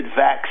COVID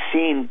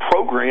vaccine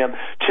program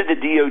to the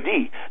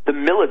DOD, the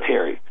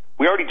military.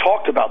 We already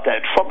talked about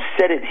that. Trump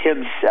said it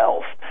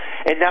himself.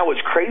 And now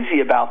what's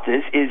crazy about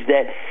this is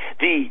that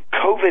the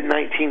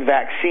COVID-19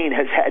 vaccine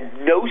has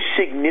had no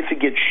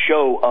significant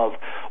show of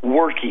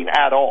working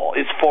at all.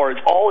 As far as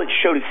all it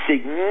showed is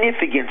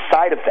significant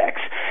side effects.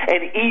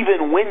 And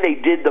even when they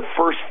did the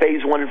first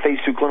phase 1 and phase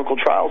 2 clinical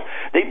trials,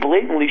 they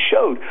blatantly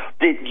showed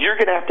that you're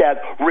going to have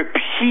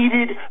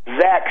repeated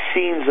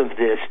vaccines of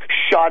this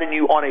shot in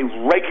you on a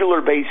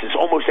regular basis,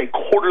 almost a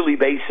quarterly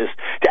basis,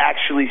 to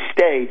actually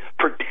stay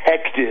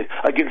protected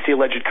against the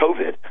alleged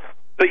COVID.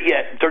 But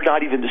yet, they're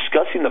not even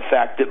discussing the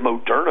fact that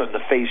Moderna in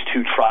the phase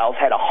 2 trials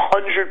had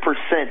 100%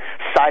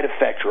 side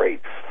effect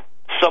rate,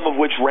 some of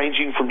which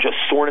ranging from just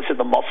soreness at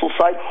the muscle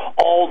site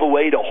all the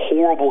way to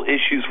horrible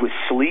issues with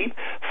sleep,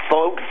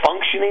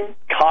 functioning,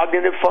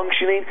 cognitive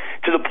functioning,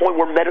 to the point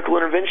where medical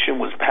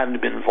intervention hadn't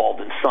been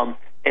involved in some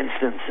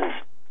instances.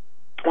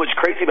 What's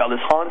crazy about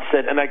this, Hahn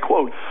said, and I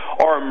quote,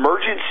 our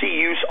emergency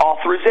use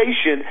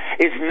authorization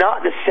is not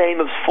the same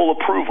as full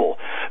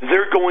approval.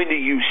 They're going to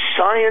use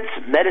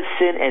science,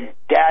 medicine, and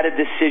data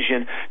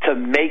decision to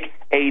make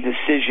a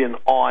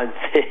decision on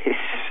this.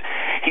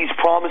 He's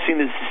promising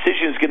this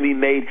decision is going to be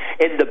made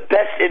in the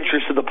best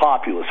interest of the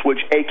populace,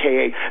 which,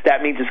 a.k.a.,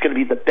 that means it's going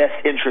to be the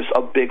best interest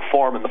of Big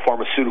Pharma and the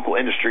pharmaceutical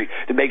industry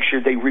to make sure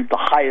they reap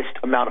the highest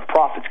amount of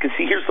profits. Because,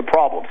 see, here's the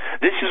problem.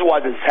 This is why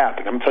this is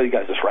happening. I'm going to tell you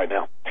guys this right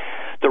now.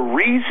 The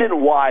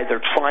reason why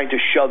they're trying to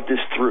shove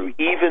this through,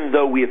 even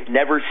though we have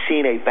never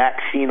seen a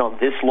vaccine on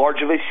this large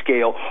of a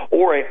scale,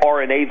 or a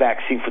RNA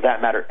vaccine for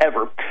that matter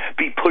ever,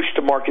 be pushed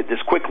to market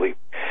this quickly,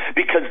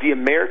 because the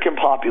American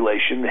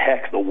population,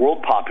 heck, the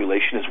world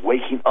population, is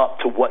waking up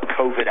to what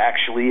COVID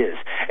actually is,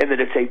 and that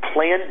it's a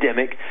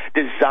pandemic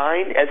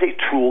designed as a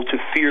tool to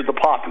fear the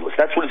populace.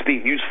 That's what it's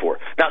being used for.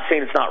 Not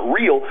saying it's not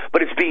real,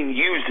 but it's being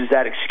used as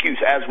that excuse,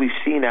 as we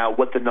see now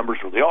what the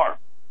numbers really are.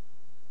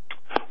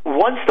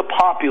 Once the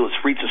populace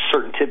reaches a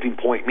certain tipping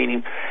point,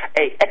 meaning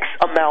a X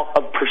amount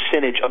of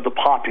percentage of the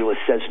populace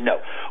says,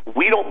 no,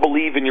 we don't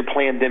believe in your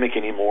pandemic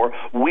anymore,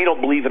 we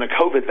don't believe in a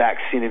COVID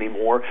vaccine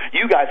anymore,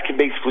 you guys can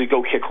basically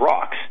go kick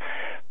rocks.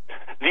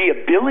 The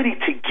ability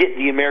to get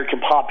the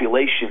American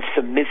population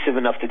submissive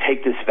enough to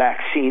take this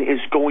vaccine is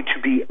going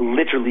to be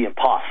literally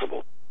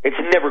impossible. It's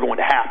never going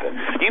to happen.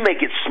 You may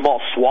get small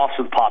swaths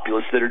of the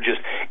populace that are just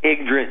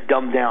ignorant,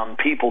 dumbed-down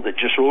people that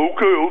just,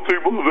 okay, I'll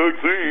take my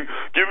vaccine.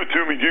 Give it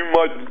to me. Give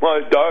me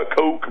my Diet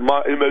Coke,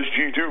 my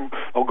MSG too.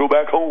 I'll go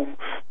back home,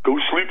 go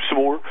sleep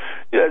some more.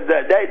 Yeah,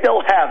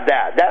 they'll have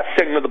that. That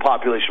segment of the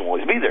population will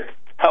always be there.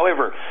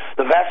 However,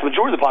 the vast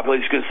majority of the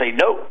population is going to say,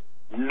 no,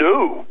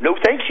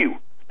 thank you.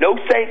 No,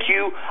 thank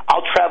you.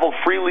 I'll travel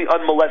freely,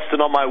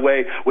 unmolested on my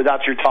way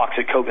without your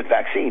toxic COVID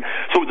vaccine.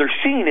 So what they're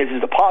seeing is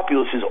the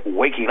populace is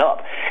waking up,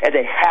 and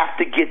they have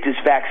to get this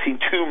vaccine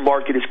to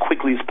market as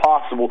quickly as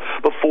possible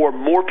before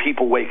more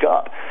people wake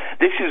up.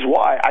 This is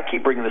why I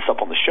keep bringing this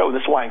up on the show, and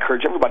this is why I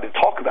encourage everybody to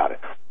talk about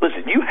it.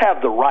 Listen, you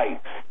have the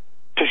right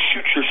to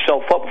shoot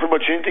yourself up for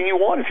much anything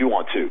you want if you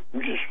want to.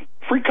 Just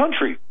free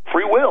country,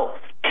 free will.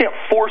 You can't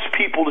force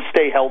people to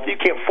stay healthy. You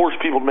can't force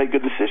people to make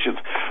good decisions.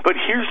 But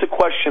here's the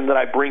question that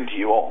I bring to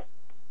you all.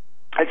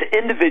 As an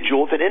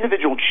individual, if an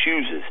individual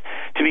chooses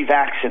to be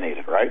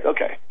vaccinated, right?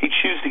 Okay, he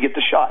chooses to get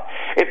the shot.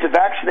 If the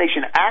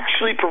vaccination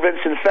actually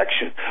prevents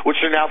infection,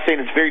 which they're now saying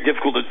it's very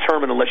difficult to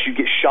determine unless you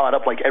get shot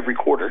up like every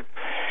quarter,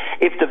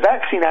 If the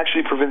vaccine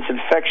actually prevents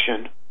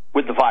infection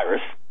with the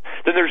virus,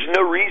 then there's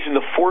no reason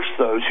to force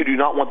those who do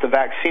not want the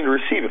vaccine to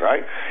receive it,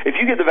 right? If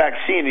you get the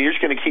vaccine and you're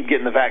just going to keep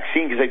getting the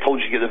vaccine because they told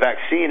you to get the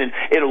vaccine and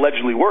it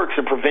allegedly works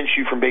and prevents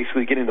you from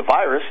basically getting the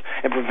virus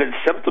and prevents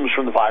symptoms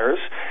from the virus,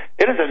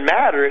 it doesn't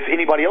matter if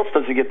anybody else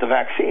doesn't get the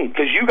vaccine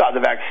because you got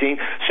the vaccine,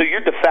 so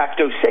you're de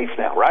facto safe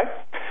now, right?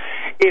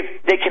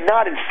 If they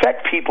cannot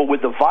infect people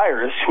with the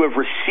virus who have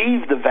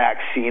received the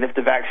vaccine if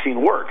the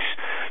vaccine works.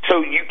 So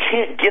you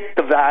can't get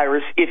the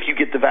virus if you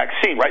get the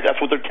vaccine, right?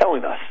 That's what they're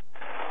telling us.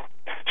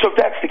 So if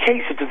that's the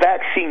case, if the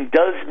vaccine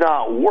does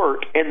not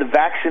work and the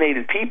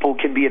vaccinated people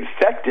can be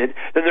infected,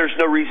 then there's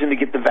no reason to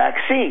get the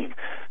vaccine.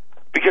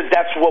 Because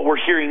that's what we're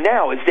hearing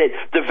now, is that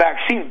the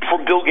vaccine,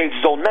 from Bill Gates'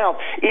 own mouth,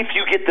 if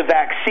you get the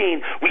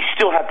vaccine, we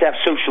still have to have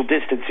social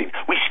distancing.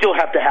 We still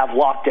have to have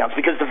lockdowns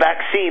because the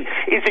vaccine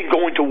isn't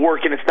going to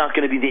work and it's not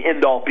going to be the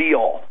end-all,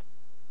 be-all.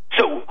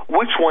 So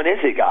which one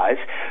is it,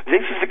 guys?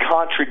 This is the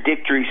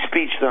contradictory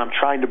speech that I'm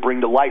trying to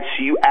bring to light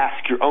so you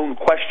ask your own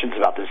questions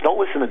about this. Don't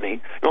listen to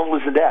me. Don't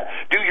listen to that.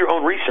 Do your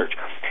own research.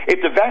 If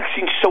the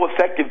vaccine's so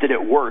effective that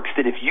it works,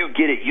 that if you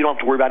get it, you don't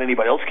have to worry about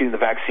anybody else getting the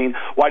vaccine,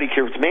 why do you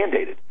care if it's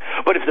mandated?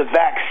 But if the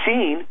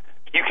vaccine,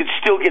 you can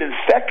still get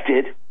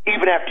infected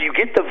even after you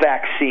get the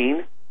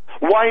vaccine,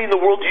 why in the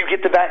world do you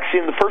get the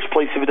vaccine in the first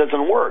place if it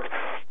doesn't work?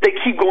 They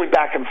keep going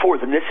back and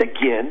forth, and this,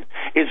 again,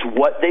 is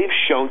what they've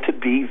shown to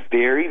be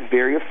very,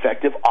 very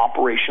effective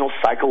operational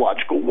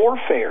psychological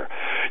warfare.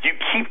 You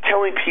keep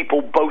telling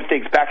people both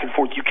things back and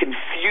forth. You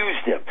confuse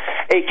them.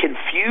 A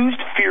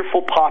confused,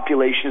 fearful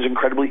population is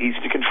incredibly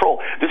easy to control.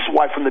 This is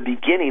why from the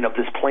beginning of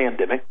this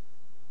pandemic,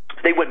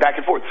 they went back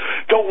and forth.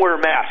 Don't wear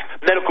a mask.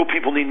 Medical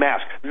people need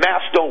masks.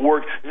 Masks don't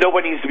work.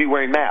 Nobody needs to be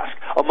wearing masks.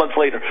 A month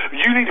later,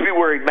 you need to be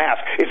wearing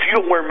masks. If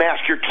you don't wear a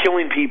mask, you're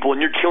killing people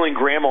and you're killing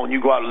grandma when you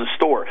go out of the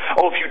store.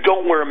 Oh, if you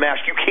don't wear a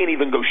mask, you can't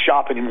even go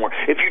shop anymore.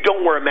 If you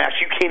don't wear a mask,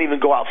 you can't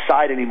even go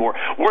outside anymore.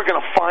 We're going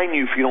to fine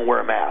you if you don't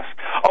wear a mask.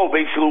 Oh,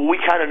 basically,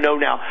 we kind of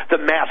know now the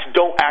masks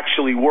don't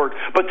actually work,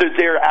 but they're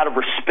there out of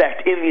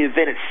respect. In the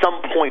event at some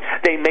point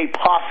they may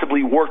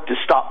possibly work to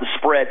stop the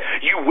spread,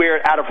 you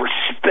wear it out of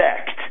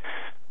respect.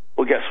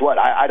 Well, guess what?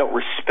 I don't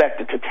respect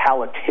the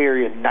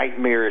totalitarian,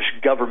 nightmarish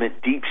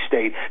government deep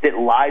state that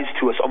lies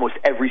to us almost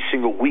every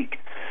single week.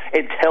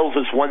 It tells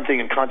us one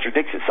thing and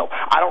contradicts itself.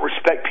 I don't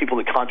respect people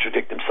that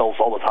contradict themselves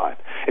all the time.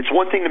 It's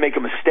one thing to make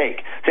a mistake.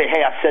 Say,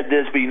 hey, I said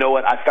this, but you know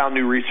what? I found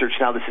new research.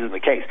 Now this isn't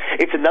the case.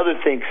 It's another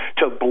thing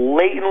to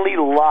blatantly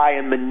lie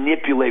and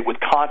manipulate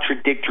with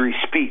contradictory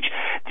speech.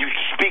 You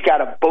speak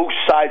out of both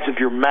sides of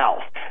your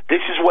mouth.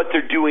 This is what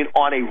they're doing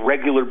on a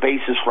regular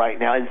basis right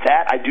now, and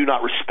that I do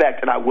not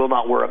respect, and I will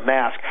not wear a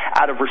mask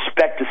out of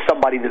respect to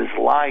somebody that is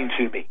lying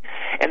to me.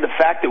 And the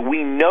fact that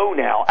we know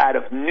now out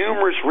of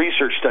numerous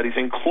research studies,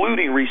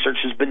 including research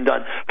has been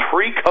done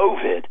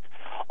pre-COVID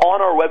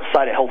on our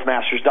website at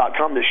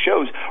healthmasters.com that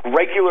shows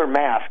regular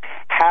masks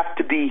have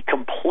to be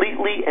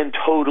completely and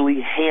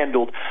totally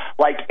handled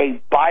like a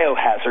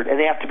biohazard, and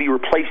they have to be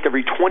replaced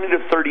every 20 to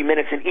 30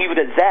 minutes, and even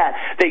at that,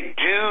 they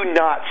do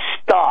not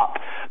stop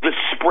the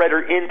spread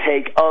or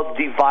intake of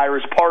the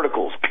virus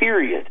particles,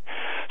 period.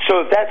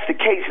 So if that's the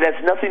case, it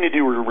has nothing to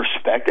do with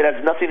respect. It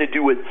has nothing to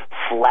do with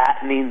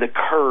flattening the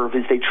curve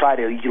as they try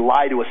to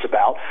lie to us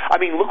about. I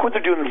mean, look what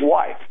they're doing in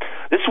Hawaii.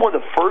 This is one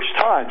of the first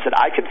times that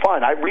I can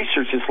find. I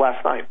researched this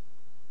last night.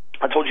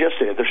 I told you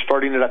yesterday, they're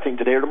starting it, I think,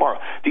 today or tomorrow.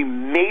 The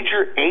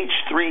major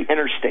H3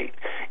 interstate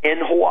in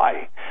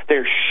Hawaii,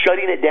 they're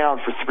shutting it down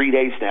for 3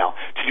 days now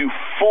to do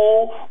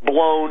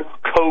full-blown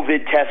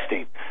COVID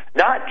testing.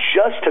 Not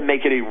just to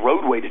make it a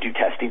roadway to do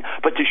testing,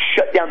 but to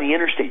shut down the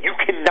interstate. You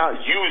cannot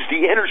use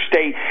the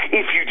interstate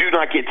if you do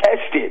not get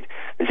tested.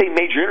 It's a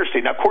major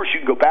interstate. Now, of course,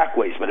 you can go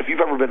backways, but if you've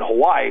ever been to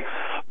Hawaii,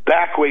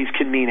 backways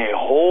can mean a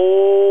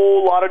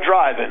whole lot of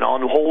driving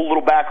on whole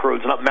little back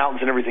roads and up mountains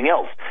and everything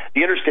else.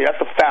 The interstate,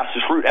 that's the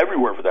fastest route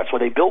everywhere, but that's why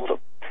they built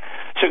them.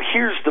 So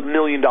here's the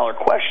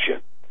million-dollar question.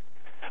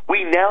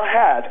 We now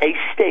have a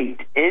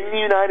state in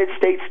the United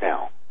States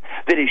now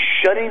that is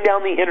shutting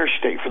down the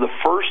interstate for the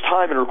first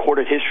time in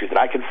recorded history that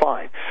I can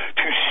find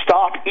to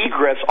stop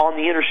egress on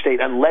the interstate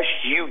unless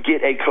you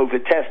get a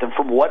COVID test. And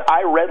from what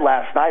I read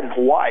last night in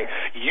Hawaii,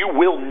 you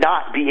will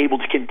not be able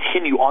to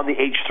continue on the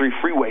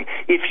H3 freeway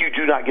if you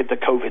do not get the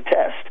COVID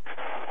test.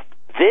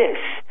 This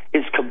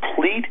is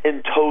complete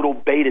and total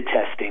beta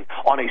testing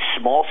on a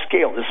small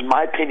scale. This is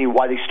my opinion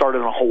why they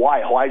started on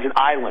Hawaii. Hawaii's an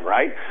island,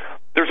 right?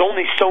 There's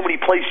only so many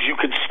places you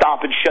can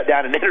stop and shut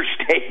down an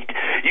interstate.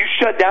 You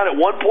shut down at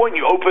one point,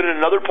 you open at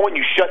another point,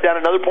 you shut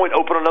down another point,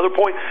 open another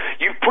point.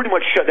 You pretty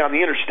much shut down the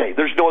interstate.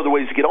 There's no other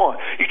ways to get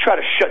on. You try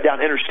to shut down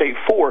Interstate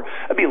 4,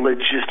 that'd be a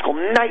logistical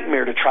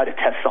nightmare to try to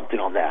test something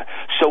on that.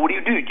 So what do?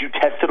 You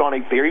test it on a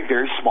very,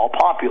 very small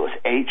populace,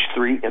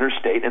 H3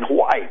 interstate in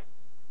Hawaii.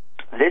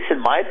 This,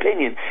 in my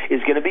opinion,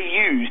 is going to be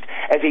used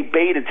as a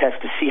beta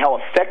test to see how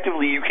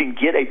effectively you can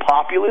get a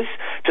populace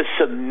to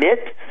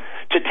submit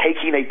to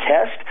taking a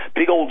test,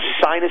 big old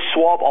sinus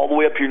swab all the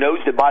way up your nose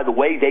that, by the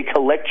way, they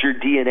collect your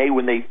DNA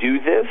when they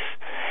do this,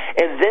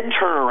 and then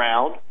turn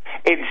around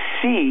and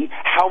see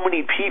how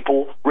many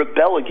people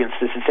rebel against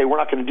this and say, we're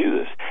not going to do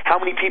this. How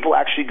many people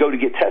actually go to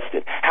get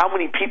tested? How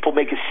many people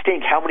make a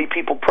stink? How many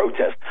people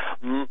protest?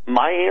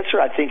 My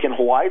answer, I think, in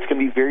Hawaii, it's going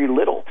to be very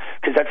little,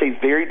 because that's a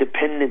very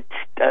dependent,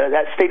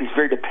 that state is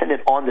very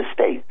dependent on the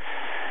state,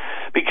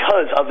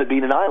 because of it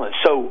being an island.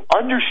 So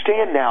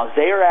understand now,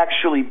 they are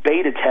actually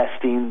beta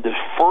testing the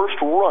first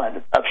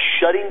run of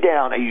shutting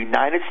down a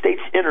United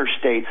States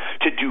interstate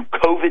to do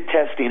COVID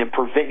testing and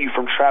prevent you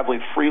from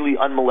traveling freely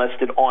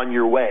unmolested on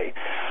your way.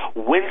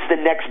 When's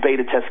the next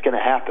beta test going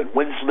to happen?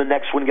 When's the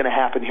next one going to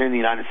happen here in the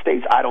United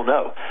States? I don't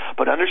know.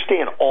 But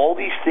understand, all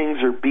these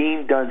things are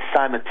being done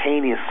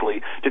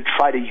simultaneously to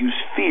try to use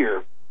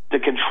fear to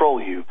control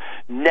you.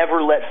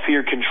 Never let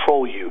fear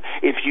control you.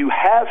 If you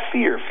have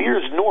fear, fear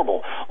is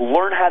normal.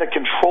 Learn how to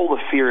control the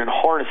fear and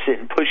harness it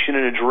and push it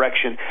in a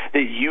direction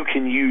that you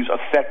can use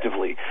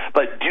effectively.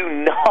 But do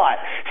not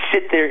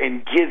sit there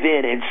and give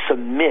in and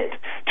submit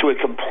to a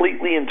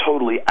completely and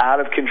totally out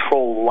of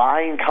control,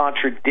 lying,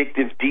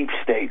 contradictive deep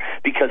state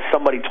because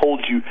somebody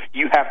told you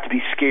you have to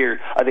be scared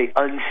of an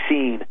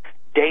unseen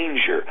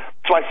danger.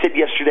 So I said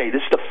yesterday,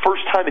 this is the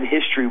first time in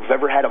history we've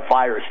ever had a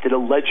virus that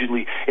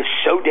allegedly is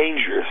so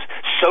dangerous,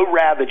 so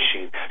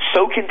ravaging,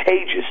 so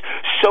contagious,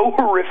 so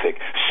horrific,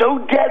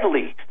 so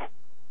deadly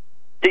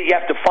that you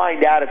have to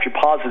find out if you're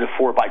positive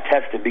for it by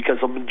testing, because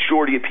the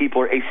majority of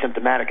people are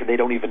asymptomatic and they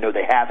don't even know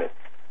they have it.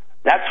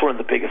 That's one of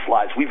the biggest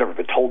lies we've ever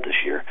been told this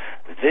year.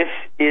 This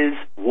is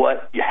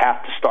what you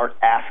have to start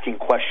asking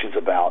questions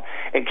about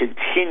and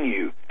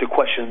continue to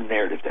question the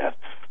narrative, Dad.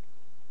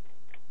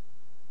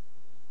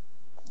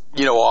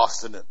 You know,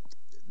 Austin,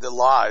 the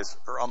lies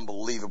are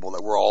unbelievable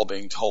that we're all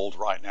being told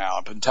right now.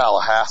 Up in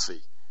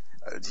Tallahassee,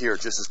 here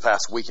just this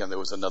past weekend, there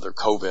was another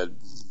COVID,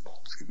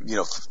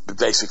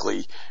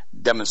 basically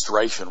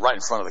demonstration right in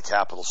front of the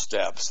Capitol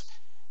steps.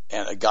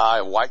 And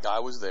a white guy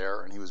was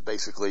there, and he was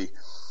basically,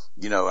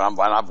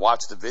 I've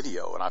watched the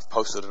video, and I've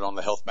posted it on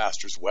the Health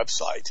Masters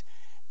website.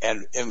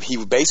 And he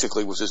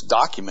basically was just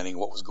documenting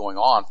what was going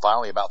on.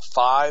 Finally, about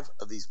 5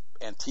 of these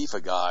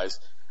Antifa guys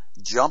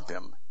jump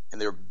him, and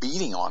they're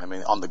beating on him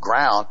on the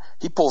ground.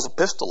 He pulls a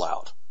pistol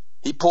out.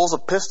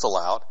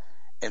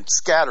 And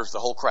scatters the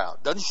whole crowd.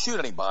 Doesn't shoot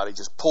anybody,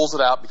 just pulls it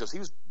out because he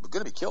was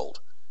going to be killed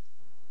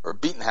or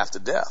beaten half to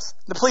death.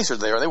 The police are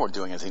there. They weren't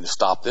doing anything to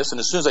stop this. And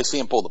as soon as they see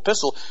him pull the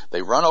pistol,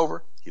 they run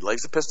over. He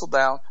lays the pistol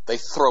down. They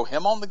throw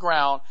him on the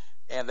ground,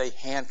 and they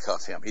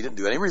handcuff him. He didn't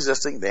do any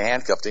resisting. They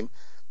handcuffed him.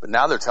 But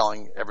now they're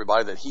telling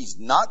everybody that he's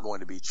not going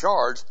to be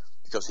charged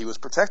because he was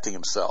protecting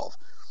himself.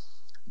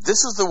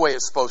 This is the way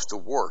it's supposed to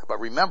work. But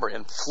remember,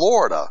 in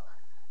Florida,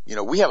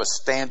 we have a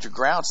stand your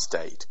ground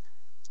state.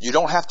 You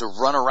don't have to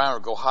run around or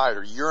go hide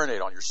or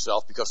urinate on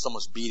yourself because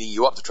someone's beating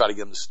you up to try to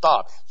get them to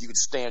stop. You can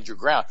stand your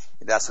ground.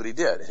 And that's what he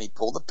did. And he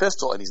pulled the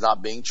pistol, and he's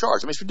not being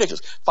charged. I mean, it's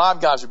ridiculous. 5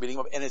 guys are beating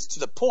him up. And it's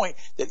to the point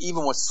that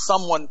even when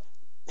someone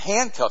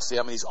handcuffs him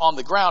and he's on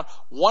the ground,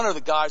 one of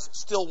the guys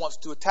still wants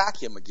to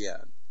attack him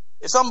again.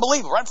 It's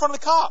unbelievable. Right in front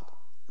of the cop.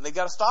 And they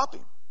got to stop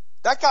him.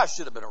 That guy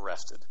should have been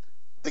arrested.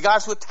 The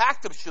guys who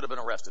attacked him should have been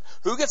arrested.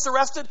 Who gets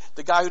arrested?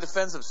 The guy who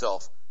defends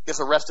himself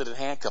gets arrested and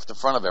handcuffed in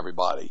front of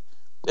everybody.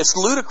 It's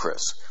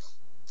ludicrous.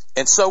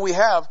 And so we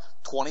have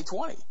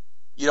 2020.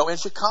 In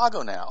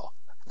Chicago now,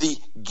 the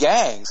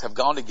gangs have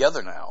gone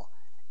together now,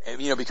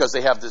 and, because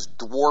they have this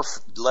dwarf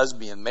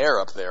lesbian mayor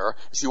up there.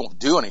 She won't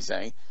do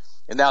anything.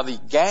 And now the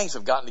gangs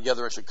have gotten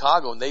together in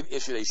Chicago, and they've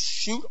issued a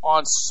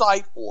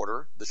shoot-on-sight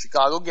order, the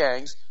Chicago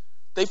gangs.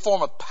 They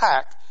form a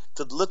pact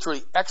to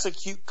literally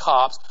execute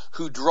cops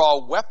who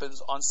draw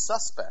weapons on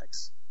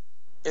suspects.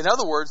 In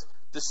other words,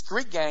 the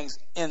street gangs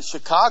in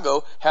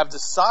Chicago have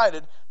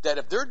decided that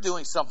if they're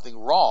doing something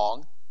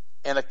wrong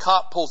and a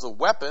cop pulls a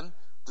weapon,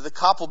 that the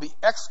cop will be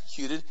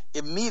executed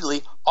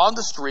immediately on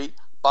the street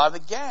by the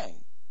gang.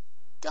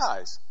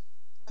 Guys,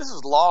 this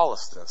is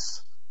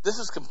lawlessness. This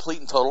is complete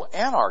and total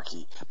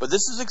anarchy. But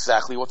this is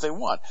exactly what they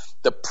want.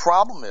 The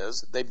problem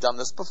is they've done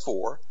this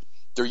before.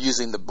 They're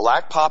using the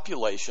black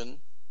population.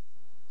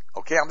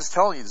 Okay, I'm just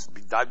telling you, this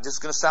is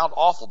going to sound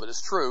awful, but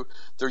it's true.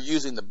 They're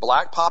using the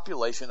black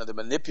population, and they're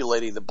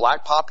manipulating the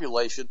black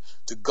population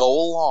to go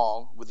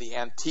along with the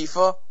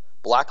Antifa,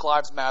 Black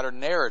Lives Matter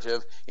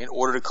narrative in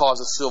order to cause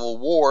a civil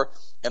war,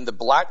 and the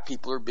black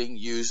people are being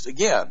used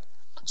again.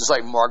 Just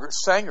like Margaret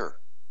Sanger,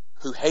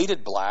 who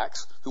hated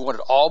blacks, who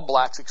wanted all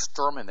blacks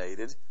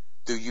exterminated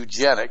through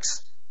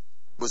eugenics,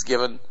 was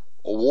given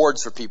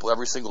awards for people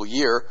every single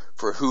year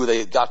for who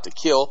they got to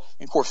kill.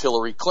 And of course,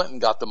 Hillary Clinton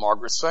got the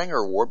Margaret Sanger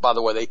Award. By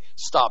the way, they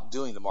stopped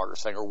doing the Margaret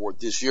Sanger Award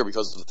this year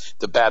because of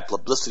the bad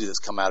publicity that's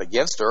come out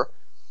against her.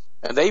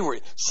 And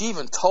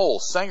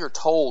Sanger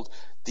told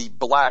the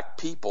black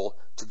people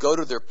to go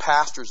to their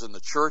pastors in the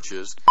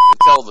churches and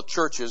tell the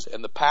churches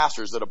and the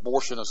pastors that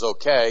abortion is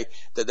okay,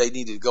 that they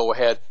need to go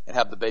ahead and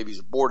have the babies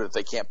aborted if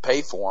they can't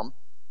pay for them,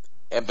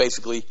 and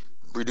basically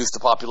reduce the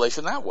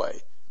population that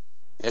way.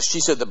 And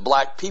she said that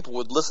black people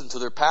would listen to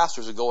their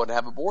pastors and go and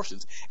have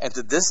abortions. And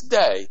to this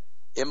day,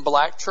 in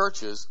black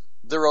churches,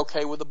 they're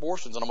okay with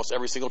abortions in almost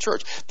every single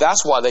church.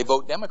 That's why they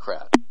vote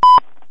Democrat.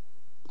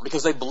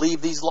 because they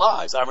believe these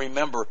lies. I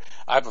remember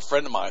I have a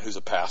friend of mine who's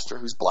a pastor,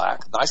 who's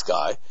black, nice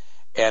guy,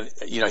 and,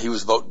 he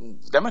was voting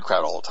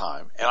Democrat all the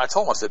time. And I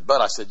told him, I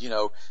said,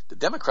 the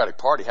Democratic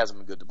Party hasn't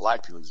been good to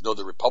black people. No,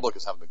 the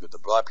Republicans haven't been good to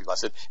black people. I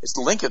said, it's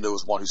Lincoln who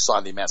was one who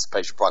signed the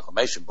Emancipation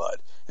Proclamation, bud,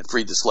 and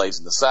freed the slaves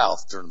in the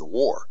South during the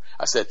war.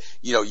 I said,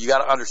 you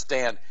got to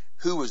understand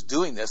who was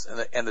doing this,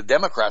 and the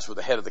Democrats were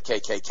the head of the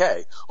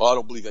KKK. Well, I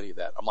don't believe any of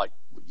that. I'm like,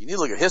 you need to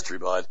look at history,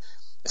 bud.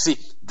 See,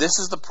 this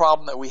is the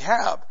problem that we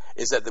have,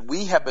 is that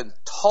we have been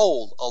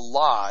told a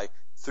lie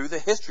through the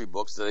history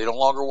books that they no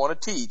longer want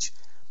to teach,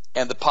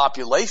 and the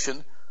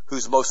population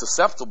who's most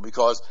susceptible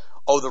because,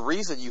 the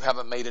reason you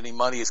haven't made any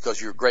money is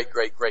because your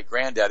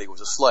great-great-great-granddaddy was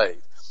a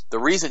slave. The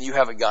reason you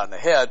haven't gotten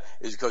ahead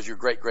is because your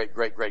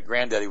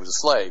great-great-great-great-granddaddy was a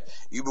slave.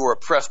 You were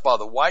oppressed by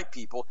the white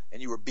people,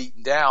 and you were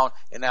beaten down,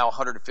 and now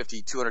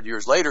 150, 200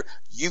 years later,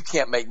 you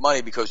can't make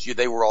money because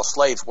they were all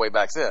slaves way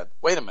back then.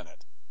 Wait a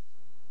minute.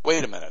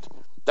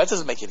 That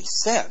doesn't make any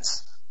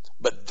sense.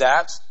 But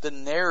that's the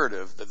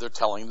narrative that they're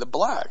telling the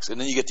blacks. And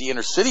then you get the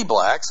inner city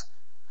blacks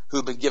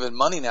who've been given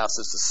money now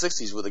since the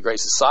 60s with the Great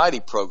Society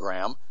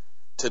program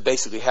to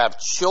basically have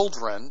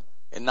children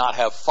and not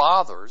have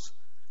fathers.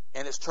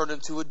 And it's turned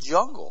into a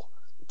jungle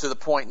to the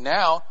point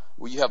now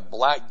where you have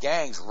black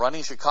gangs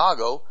running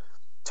Chicago,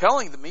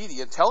 telling the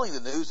media, telling the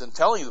news, and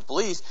telling the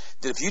police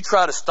that if you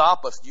try to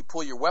stop us, you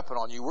pull your weapon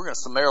on you, we're going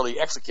to summarily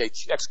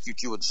execute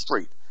you in the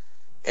street.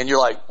 And you're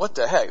like, what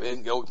the heck?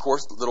 And of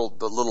course, the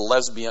little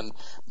lesbian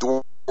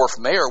dwarf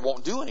mayor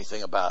won't do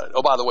anything about it.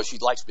 Oh, by the way, she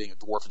likes being a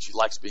dwarf, and she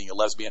likes being a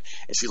lesbian,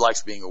 and she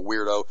likes being a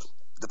weirdo.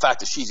 The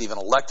fact that she's even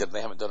elected, and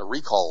they haven't done a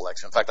recall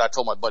election. In fact, I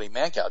told my buddy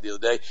Mancow the other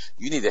day,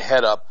 you need to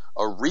head up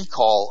a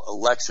recall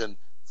election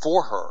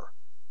for her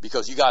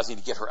because you guys need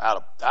to get her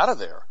out of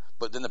there.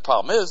 But then the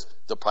problem is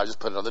they'll probably just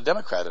put another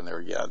Democrat in there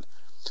again.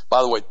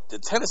 By the way, the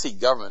Tennessee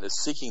government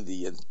is seeking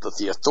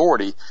the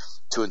authority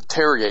to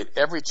interrogate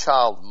every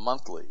child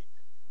monthly,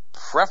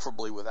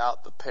 preferably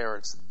without the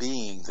parents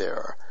being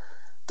there.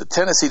 The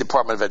Tennessee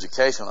Department of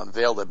Education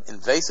unveiled an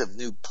invasive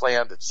new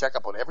plan to check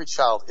up on every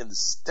child in the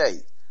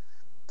state.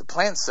 The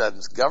plan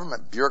sends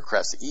government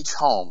bureaucrats to each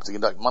home to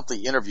conduct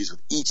monthly interviews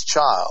with each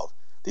child.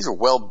 These are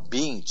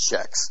well-being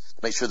checks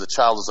to make sure the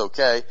child is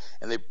okay,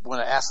 and they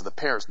want to ask that the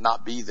parents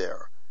not be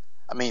there.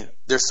 I mean,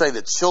 they're saying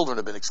that children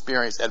have been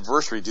experiencing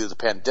adversity due to the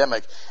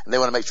pandemic, and they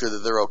want to make sure that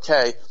they're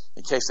okay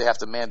in case they have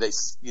to mandate,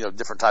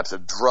 different types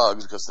of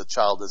drugs because the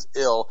child is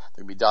ill,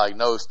 they can be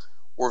diagnosed,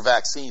 or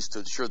vaccines to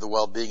ensure the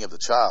well-being of the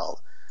child.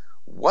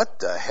 What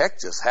the heck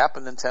just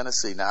happened in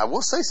Tennessee? Now, I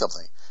will say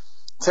something.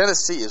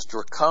 Tennessee is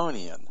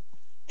draconian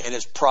in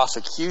its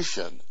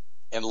prosecution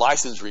and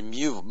license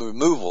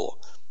removal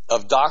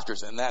of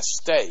doctors in that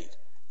state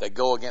that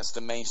go against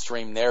the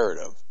mainstream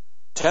narrative.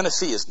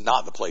 Tennessee is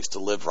not the place to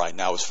live right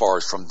now as far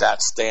as from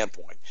that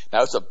standpoint.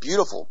 Now, it's a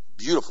beautiful,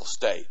 beautiful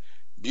state,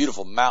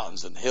 beautiful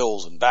mountains and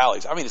hills and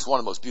valleys. I mean, it's one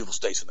of the most beautiful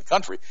states in the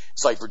country.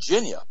 It's like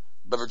Virginia,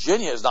 but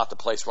Virginia is not the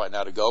place right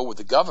now to go with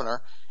the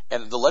governor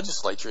and the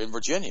legislature in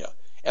Virginia.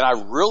 And I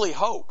really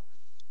hope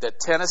that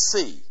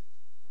Tennessee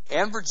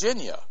and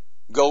Virginia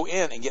go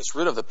in and gets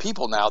rid of the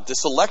people now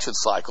this election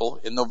cycle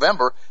in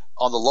November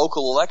on the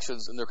local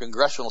elections and their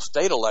congressional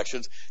state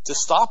elections to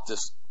stop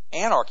this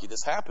anarchy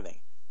that's happening.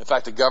 In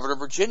fact, the governor of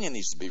Virginia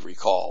needs to be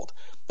recalled.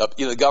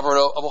 The governor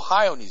of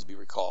Ohio needs to be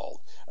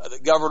recalled. The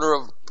governor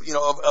of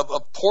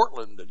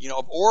Portland,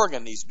 of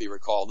Oregon needs to be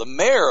recalled. The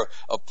mayor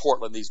of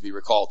Portland needs to be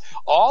recalled.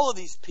 All of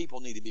these people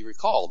need to be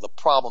recalled. The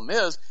problem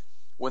is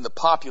when the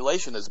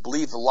population has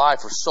believed the lie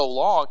for so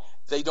long,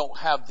 they don't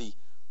have the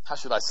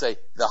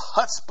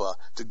chutzpah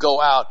to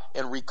go out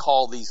and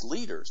recall these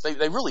leaders.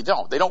 They really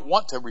don't. They don't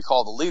want to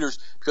recall the leaders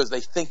because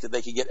they think that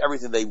they can get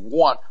everything they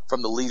want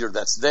from the leader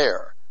that's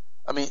there.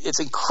 I mean, it's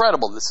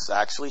incredible this is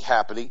actually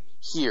happening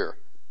here.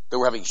 That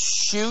we're having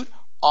shoot-on-sight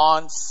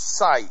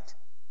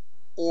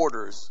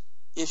orders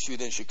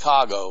issued in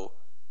Chicago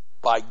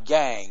by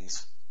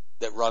gangs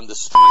that run the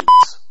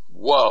streets.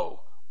 Whoa.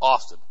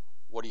 Austin,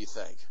 what do you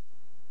think?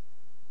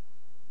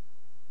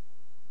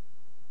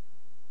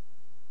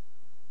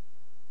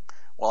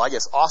 Well, I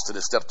guess Austin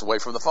has stepped away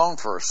from the phone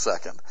for a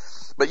second.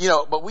 But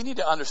we need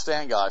to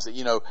understand, guys,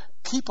 that,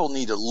 people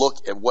need to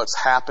look at what's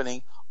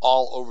happening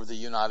all over the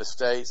United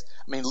States.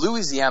 I mean,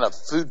 Louisiana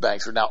food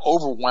banks are now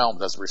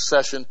overwhelmed as a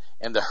recession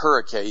and the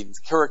hurricane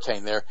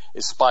there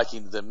is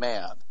spiking the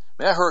demand. I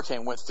mean, that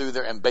hurricane went through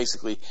there and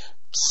basically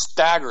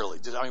staggeringly,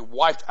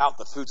 wiped out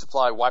the food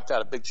supply, wiped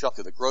out a big chunk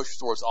of the grocery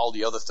stores, all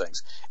the other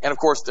things. And of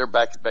course, they're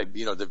back,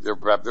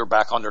 they're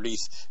back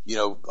underneath,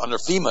 under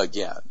FEMA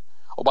again.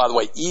 Oh, by the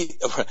way,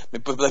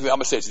 I'm going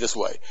to say it this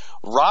way.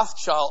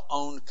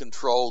 Rothschild-owned,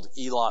 controlled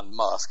Elon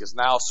Musk has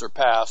now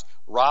surpassed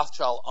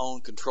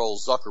Rothschild-owned,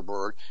 controlled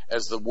Zuckerberg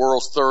as the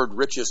world's third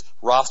richest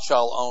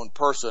Rothschild-owned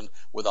person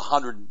with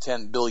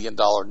 $110 billion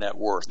net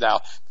worth. Now,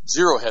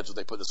 Zero Hedge, when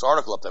they put this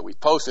article up that we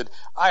posted,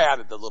 I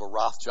added the little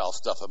Rothschild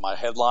stuff in my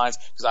headlines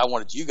because I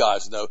wanted you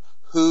guys to know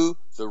who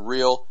the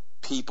real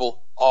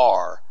people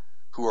are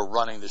who are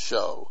running the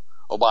show.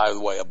 Oh, by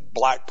the way, a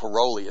black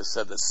parolee has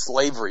said that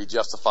slavery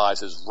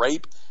justifies his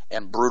rape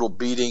and brutal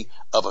beating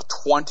of a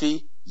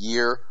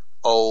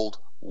 20-year-old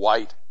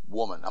white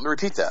woman. I'm going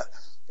to repeat that.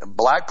 A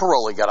black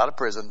parolee got out of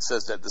prison and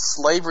says that the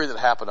slavery that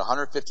happened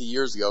 150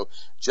 years ago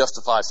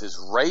justifies his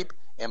rape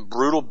and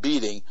brutal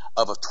beating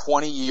of a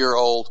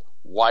 20-year-old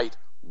white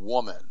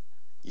woman.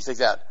 You think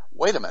that,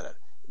 wait a minute,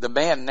 the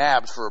man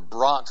nabbed for a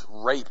Bronx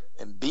rape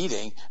and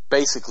beating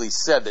basically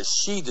said that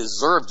she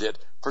deserved it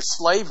for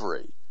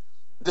slavery.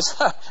 You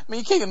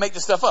can't even make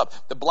this stuff up.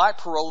 The black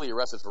parolee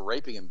arrested for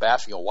raping and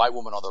bashing a white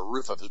woman on the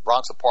roof of his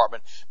Bronx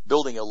apartment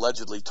building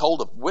allegedly told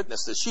a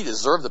witness that she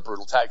deserved the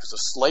brutal tactics of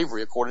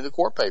slavery according to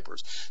court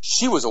papers.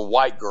 She was a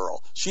white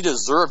girl. She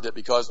deserved it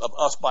because of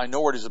us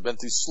minorities have been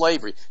through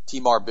slavery,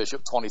 Tamar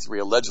Bishop, 23,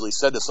 allegedly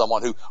said to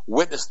someone who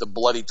witnessed the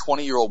bloody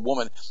 20-year-old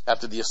woman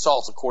after the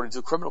assaults according to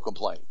a criminal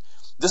complaint.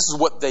 This is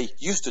what they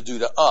used to do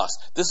to us.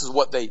 This is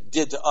what they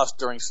did to us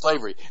during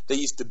slavery. They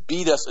used to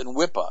beat us and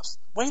whip us.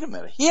 Wait a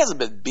minute. He hasn't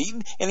been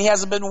beaten and he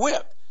hasn't been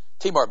whipped.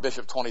 Tamar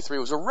Bishop, 23,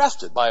 was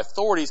arrested by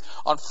authorities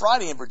on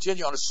Friday in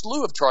Virginia on a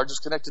slew of charges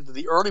connected to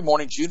the early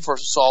morning June 1st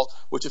assault,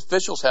 which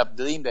officials have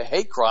deemed a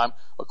hate crime,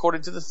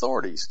 according to the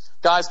authorities.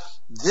 Guys,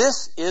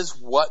 this is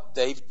what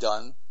they've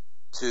done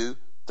to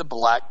the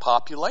black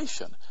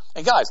population.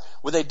 And guys,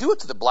 when they do it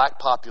to the black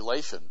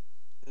population,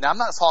 now, I'm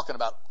not talking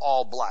about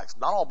all blacks.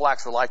 Not all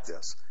blacks are like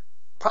this.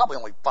 Probably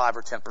only 5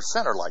 or 10%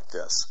 are like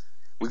this.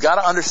 We've got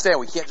to understand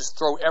we can't just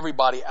throw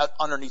everybody out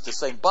underneath the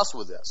same bus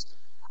with this.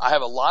 I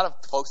have a lot of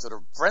folks that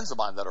are friends of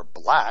mine that are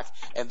black,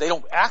 and they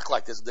don't act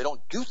like this. They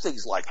don't do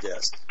things like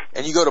this.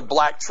 And you go to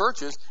black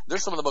churches, they're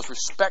some of the most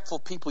respectful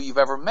people you've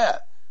ever met.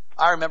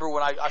 I remember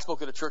when I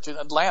spoke at a church in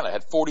Atlanta,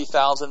 had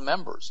 40,000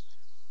 members.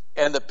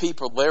 And the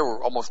people there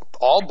were almost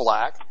all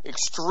black,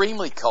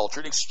 extremely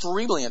cultured,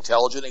 extremely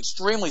intelligent,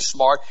 extremely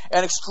smart,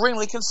 and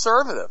extremely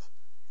conservative.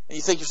 And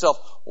you think to yourself,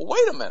 well,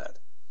 wait a minute.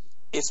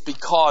 It's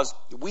because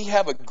we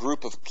have a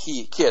group of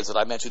kids that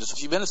I mentioned just a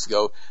few minutes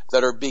ago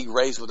that are being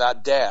raised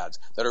without dads,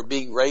 that are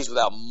being raised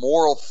without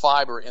moral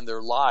fiber in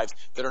their lives,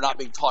 that are not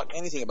being taught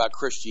anything about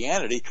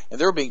Christianity,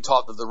 and they're being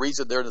taught that the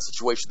reason they're in the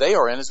situation they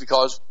are in is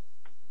because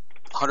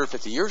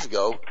 150 years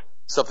ago,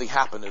 something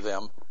happened to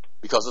them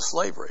because of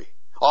slavery.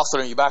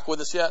 Austin, are you back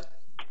with us yet?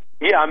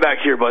 Yeah, I'm back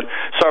here, bud.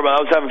 Sorry about that.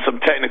 I was having some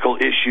technical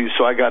issues,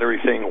 so I got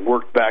everything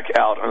worked back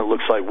out, and it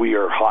looks like we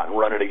are hot and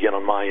running again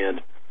on my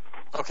end.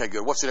 Okay,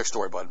 good. What's your next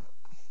story, bud?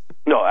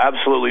 No,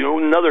 absolutely.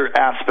 Another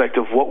aspect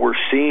of what we're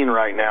seeing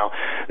right now,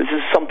 this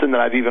is something that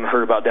I've even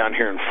heard about down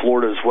here in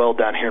Florida as well,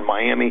 down here in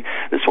Miami.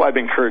 This is why I've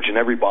been encouraging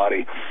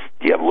everybody.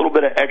 Do you have a little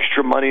bit of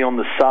extra money on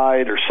the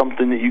side or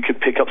something that you could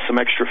pick up some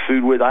extra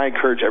food with? I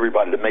encourage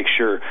everybody to make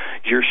sure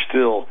you're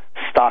still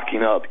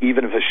stocking up,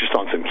 even if it's just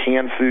on some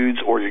canned foods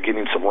or you're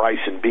getting some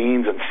rice and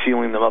beans and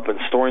sealing them up and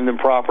storing them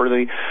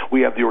properly.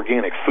 We have the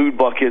organic food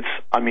buckets.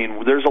 I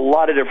mean, there's a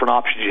lot of different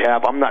options you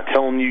have. I'm not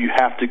telling you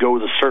have to go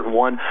with a certain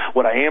one.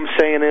 What I am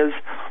saying is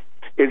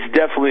it's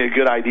definitely a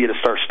good idea to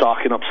start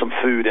stocking up some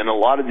food, and a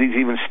lot of these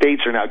even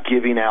states are now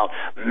giving out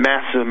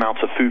massive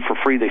amounts of food for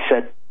free. They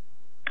said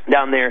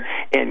down there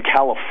in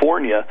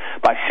California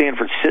by San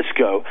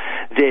Francisco,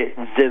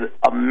 the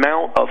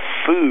amount of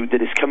food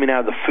that is coming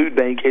out of the food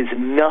bank is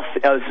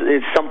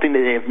something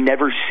that they have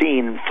never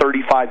seen in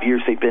 35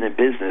 years they've been in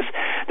business.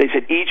 They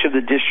said each of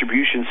the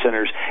distribution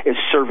centers is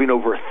serving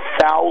over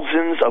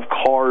thousands of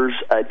cars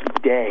a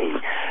day.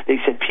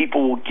 They said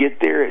people will get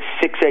there at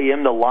 6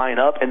 a.m. to line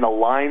up, and the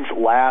lines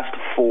last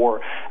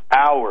for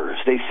hours.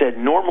 They said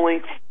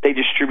normally they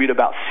distribute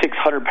about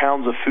 600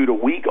 pounds of food a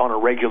week on a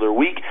regular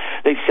week.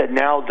 They said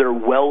now they're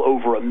well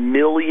over 1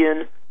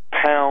 million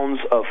pounds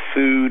of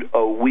food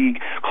a week,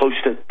 close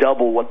to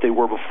double what they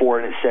were before,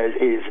 and it says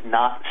it is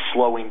not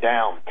slowing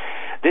down.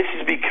 This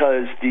is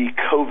because the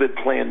COVID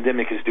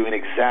pandemic is doing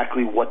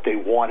exactly what they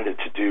wanted it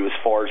to do as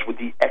far as with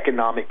the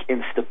economic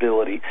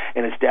instability,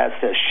 and as Dad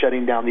says,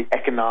 shutting down the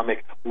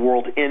economic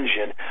world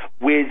engine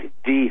with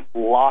the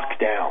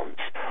lockdowns.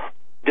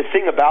 The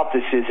thing about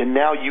this is, and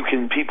now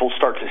people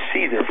start to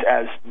see this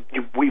as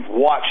we've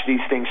watched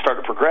these things start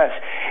to progress,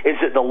 is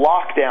that the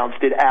lockdowns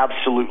did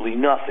absolutely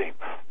nothing.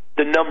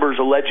 The numbers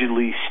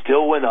allegedly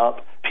still went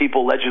up.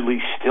 People allegedly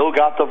still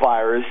got the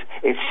virus.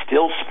 It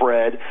still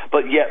spread.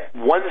 But yet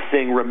one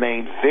thing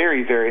remained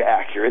very, very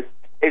accurate,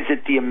 is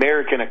that the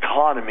American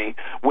economy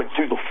went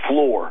through the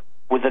floor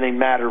within a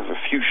matter of a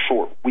few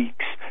short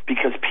weeks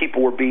because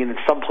people were being, in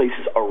some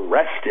places,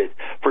 arrested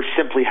for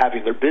simply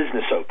having their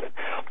business open.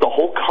 The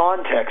whole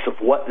context of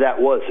what that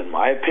was, in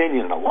my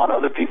opinion, and a lot of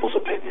other people's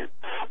opinion,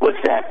 was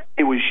that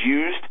it was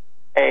used,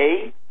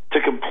 A, to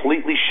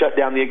completely shut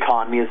down the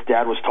economy, as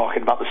Dad was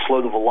talking about, to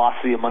slow the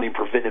velocity of money and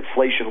prevent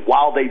inflation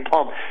while they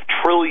pump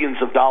trillions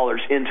of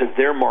dollars into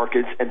their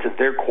markets, into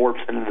their corps,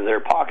 and into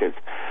their pockets.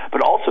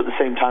 But also at the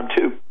same time,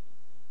 too,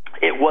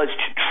 it was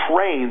to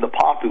train the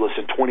populace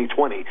in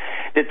 2020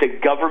 that the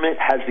government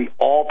has the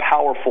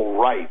all-powerful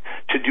right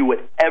to do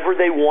whatever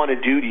they want to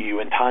do to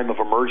you in time of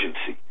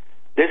emergency.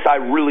 This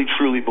I really,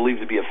 truly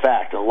believe to be a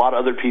fact, and a lot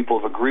of other people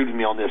have agreed with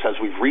me on this as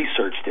we've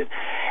researched it.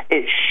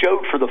 It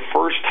showed for the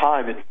first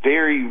time in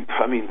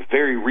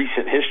very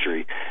recent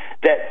history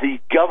that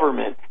the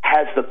government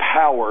has the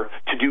power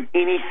to do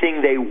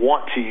anything they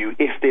want to you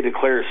if they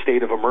declare a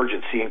state of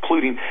emergency,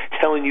 including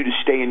telling you to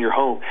stay in your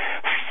home,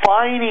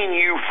 fining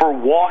you for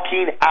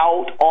walking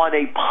out on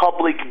a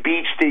public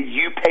beach that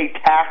you pay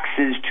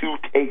taxes to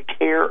take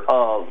care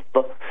of.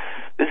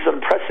 This is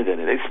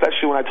unprecedented,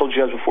 especially when I told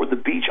you guys before, the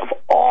beach, of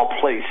all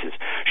places,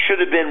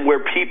 should have been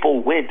where people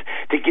went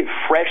to get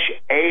fresh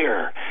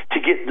air, to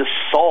get the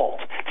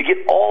salt, to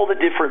get all the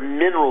different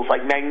minerals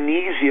like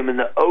magnesium in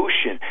the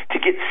ocean, to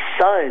get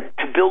sun,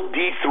 to build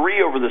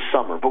D3 over the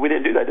summer. But we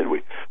didn't do that, did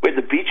we? We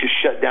had the beaches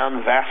shut down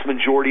the vast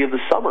majority of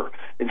the summer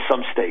in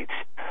some states.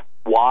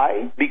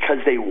 Why? Because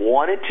they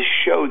wanted to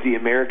show the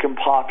American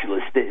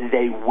populace that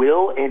they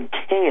will and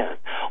can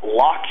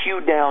lock you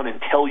down and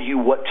tell you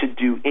what to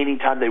do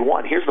anytime they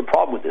want. Here's the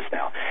problem with this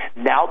now.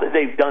 Now that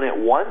they've done it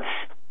once,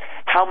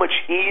 how much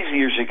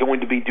easier is it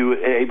going to be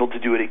able to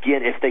do it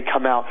again if they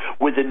come out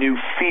with a new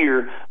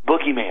fear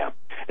boogeyman?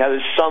 Now,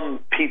 there's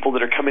some people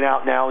that are coming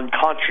out now and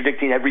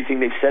contradicting everything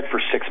they've said for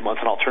 6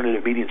 months in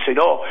alternative media and saying,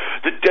 oh,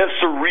 the deaths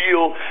are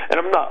real. And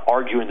I'm not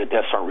arguing the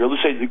deaths aren't real.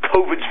 They're saying the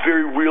COVID's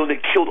very real and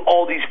it killed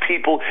all these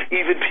people,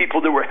 even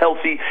people that were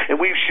healthy, and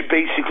we should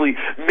basically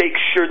make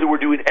sure that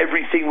we're doing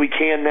everything we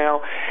can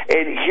now.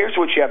 And here's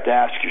what you have to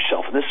ask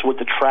yourself, and this is what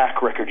the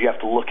track record you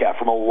have to look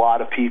at from a lot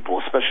of people,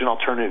 especially in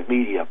alternative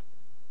media,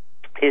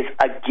 is,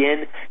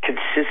 again,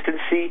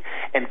 consistency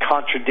and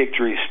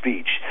contradictory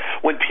speech.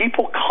 When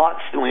people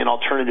constantly in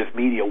alternative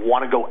media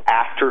want to go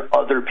after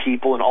other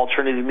people in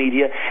alternative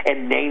media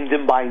and name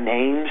them by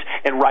names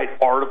and write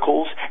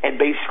articles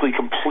and basically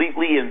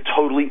completely and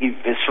totally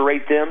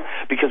eviscerate them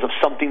because of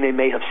something they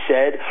may have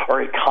said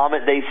or a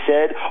comment they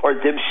said or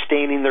them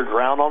standing their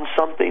ground on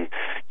something,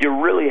 you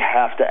really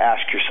have to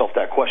ask yourself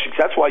that question.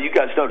 Because that's why you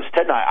guys notice,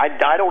 Ted and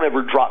I don't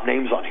ever drop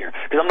names on here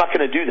because I'm not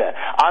going to do that.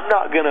 I'm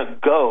not going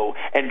to go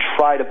and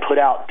try to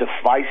put out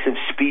divisive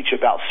speech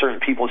about certain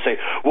people and say,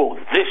 well,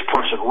 this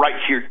person right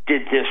here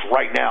did this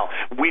right now.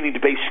 We need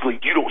to basically,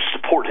 you don't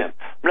support him.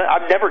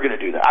 I'm never going to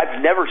do that.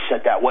 I've never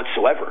said that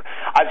whatsoever.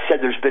 I've said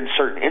there's been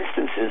certain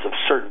instances of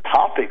certain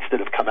topics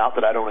that have come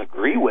out that I don't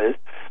agree with,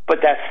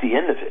 but that's the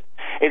end of it.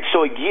 And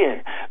so,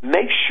 again,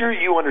 make sure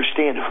you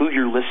understand who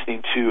you're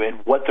listening to and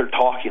what they're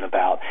talking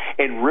about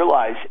and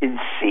realize and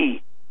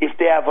see if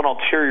they have an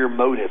ulterior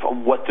motive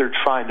on what they're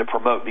trying to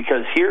promote.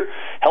 Because here,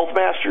 Health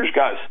Masters,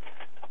 guys,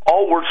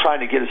 all we're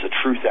trying to get is the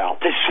truth out.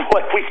 This is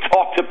what we've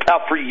talked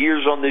about for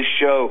years on this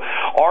show.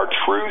 Our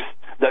truth,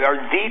 the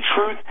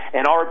truth,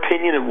 and our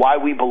opinion and why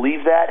we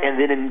believe that,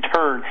 and then in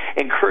turn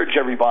encourage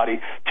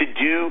everybody to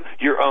do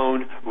your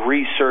own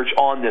research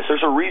on this.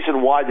 There's a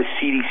reason why the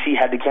CDC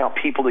had to count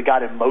people that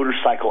got in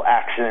motorcycle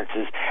accidents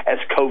as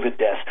COVID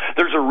deaths.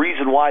 There's a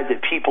reason why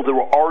that people that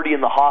were already in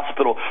the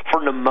hospital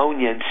for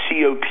pneumonia and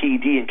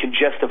COPD and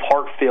congestive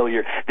heart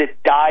failure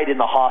that died in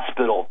the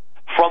hospital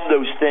from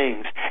those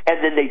things,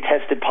 and then they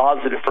tested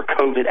positive for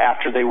COVID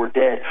after they were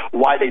dead,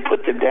 why they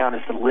put them down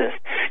as the list.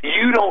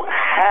 You don't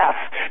have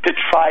to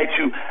try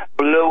to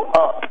blow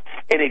up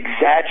and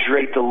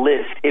exaggerate the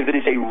list if it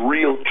is a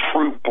real,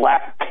 true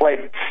Black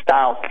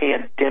Plague-style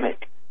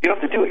pandemic. You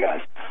don't have to do it,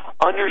 guys.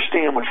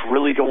 Understand what's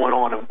really going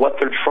on and what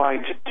they're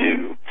trying to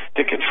do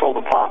to control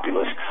the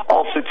populace.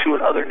 Also, too,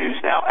 in other news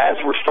now, as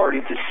we're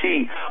starting to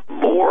see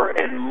more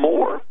and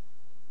more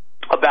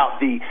about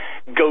the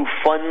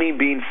GoFundMe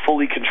being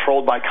fully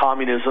controlled by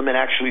communism and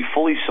actually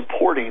fully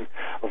supporting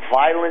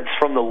violence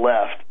from the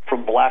left,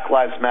 from Black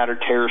Lives Matter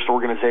terrorist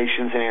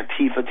organizations and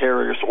Antifa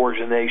terrorist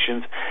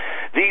organizations.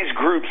 These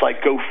groups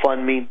like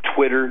GoFundMe,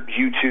 Twitter,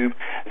 YouTube,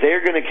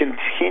 they're going to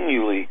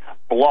continually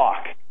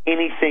block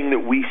anything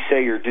that we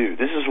say or do.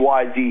 This is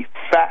why the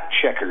fact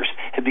checkers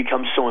have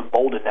become so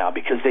emboldened now,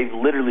 because they've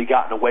literally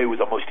gotten away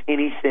with almost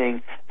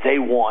anything they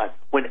want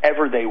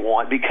whenever they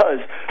want, because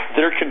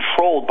they're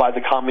controlled by the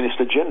communist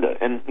agenda.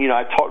 And,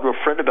 I talked to a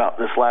friend about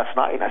this last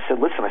night, and I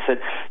said, listen,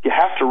 you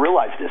have to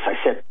realize this. I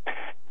said,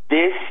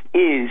 this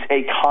is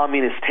a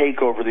communist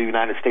takeover of the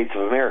United States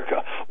of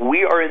America.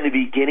 We are in the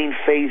beginning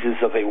phases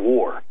of a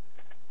war.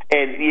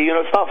 And,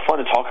 it's not fun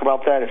to talk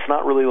about that. It's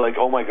not really like,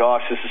 oh, my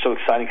gosh, this is so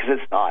exciting, because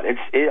it's not.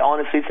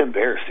 Honestly, it's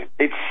embarrassing.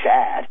 It's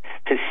sad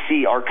to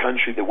see our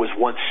country that was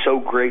once so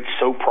great,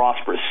 so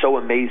prosperous, so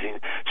amazing,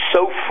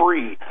 so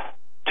free,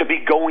 to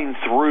be going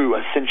through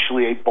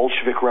essentially a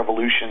Bolshevik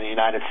revolution in the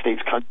United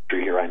States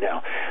country here right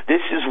now. This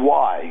is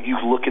why you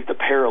look at the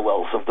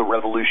parallels of the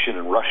revolution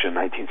in Russia in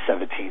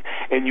 1917,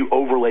 and you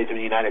overlay them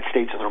in the United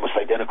States, and they're almost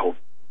identical.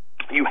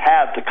 You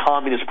have the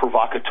communist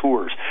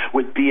provocateurs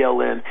with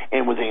BLM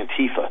and with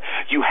Antifa.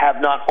 You have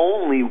not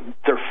only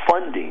their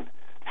funding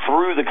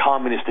through the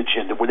communist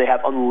agenda, where they have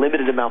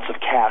unlimited amounts of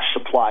cash,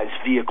 supplies,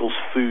 vehicles,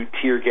 food,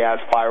 tear gas,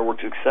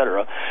 fireworks,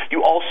 etc.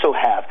 You also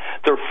have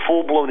their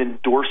full-blown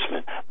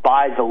endorsement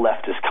by the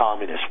leftist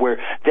communists,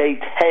 where they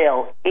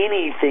tail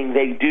anything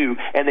they do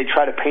and they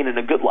try to paint it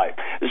in a good light.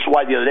 This is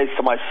why the other day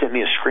somebody sent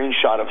me a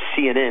screenshot of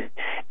CNN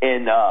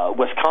in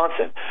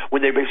Wisconsin,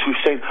 when they basically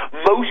were saying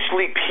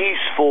mostly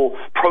peaceful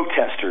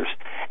protesters.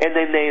 And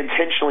then they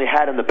intentionally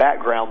had in the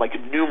background like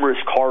numerous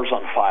cars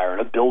on fire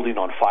and a building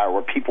on fire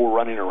where people were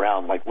running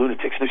around like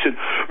lunatics. And they said,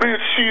 man,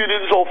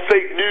 CNN's all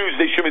fake news.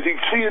 They shouldn't think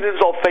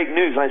CNN's all fake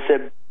news. And I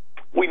said,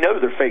 we know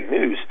they're fake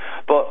news,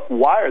 but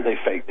why are they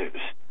fake news?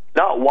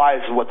 Not why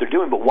is what they're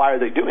doing, but why are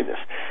they doing this?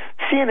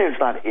 CNN's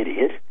not an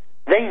idiot.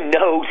 They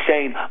know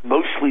saying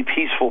mostly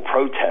peaceful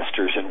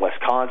protesters in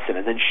Wisconsin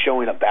and then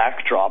showing a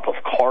backdrop of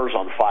cars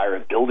on fire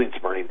and buildings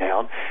burning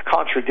down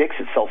contradicts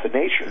itself in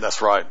nature.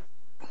 That's right.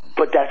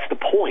 But that's the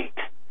point.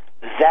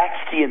 That's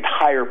the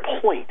entire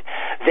point.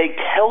 They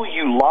tell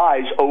you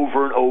lies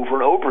over and over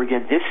and over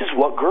again. This is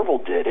what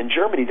Goebbels did in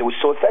Germany that was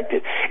so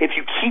effective. If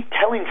you keep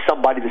telling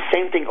somebody the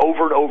same thing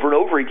over and over and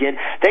over again,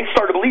 they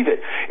start to believe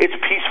it. It's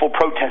peaceful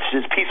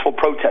protesters, peaceful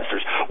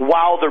protesters,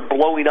 while they're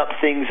blowing up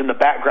things in the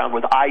background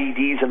with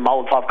IEDs and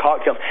Molotov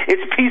cocktails.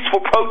 It's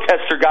peaceful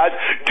protester, guys.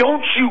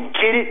 Don't you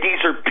get it?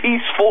 These are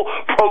peaceful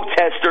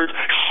protesters.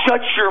 Shut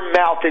your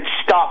mouth and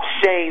stop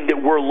saying that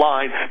we're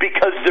lying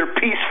because they're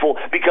peaceful,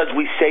 because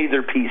we say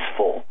they're peaceful.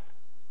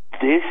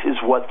 This is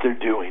what they're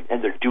doing,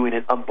 and they're doing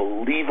it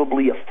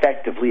unbelievably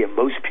effectively, and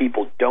most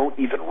people don't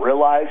even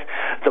realize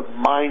the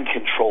mind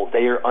control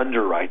they are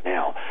under right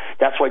now.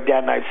 That's why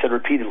Dad and I have said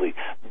repeatedly,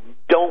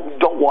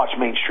 don't watch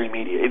mainstream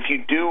media. If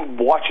you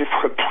do, watch it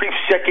for a brief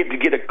second to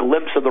get a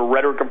glimpse of the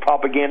rhetoric and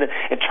propaganda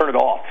and turn it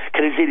off,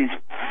 because it is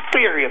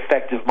very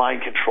effective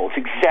mind control.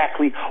 It's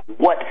exactly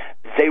what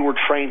they were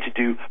trained to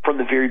do from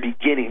the very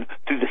beginning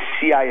through the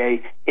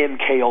CIA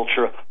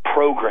MKUltra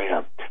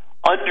program.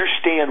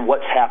 Understand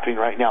what's happening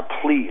right now.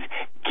 Please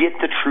get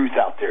the truth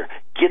out there.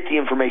 Get the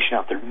information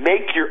out there.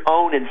 Make your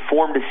own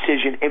informed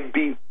decision and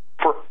be,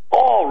 for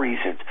all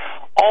reasons,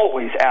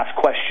 always ask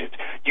questions.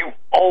 You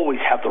always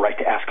have the right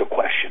to ask a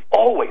question.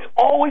 Always,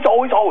 always,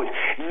 always, always.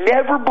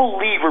 Never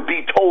believe or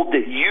be told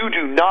that you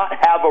do not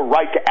have a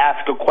right to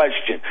ask a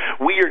question.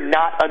 We are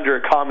not under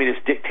a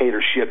communist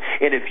dictatorship.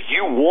 And if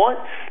you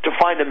want to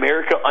find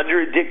America under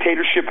a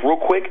dictatorship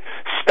real quick,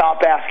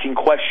 stop asking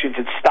questions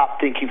and stop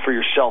thinking for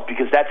yourself,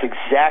 because that's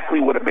exactly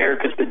what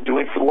America's been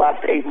doing for the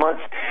last 8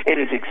 months. It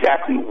is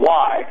exactly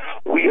why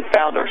we have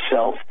found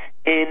ourselves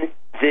in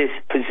this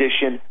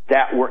position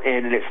that we're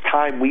in, and it's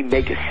time we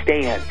make a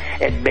stand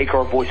and make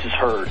our voices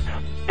heard.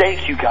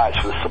 Thank you guys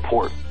for the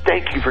support.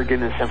 Thank you for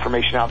getting this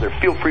information out there.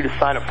 Feel free to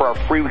sign up for our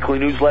free weekly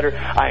newsletter.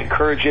 I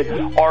encourage it.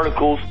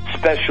 Articles,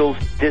 specials,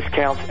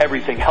 discounts,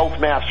 everything.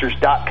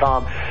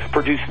 Healthmasters.com,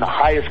 producing the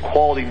highest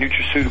quality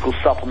nutraceutical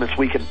supplements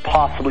we can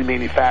possibly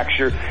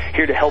manufacture.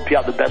 Here to help you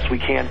out the best we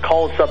can.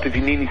 Call us up if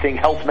you need anything.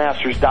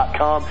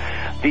 Healthmasters.com.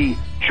 The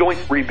joint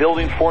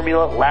rebuilding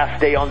formula, last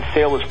day on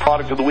sale, is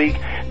product of the week.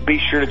 Be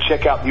sure to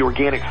check out the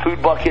organic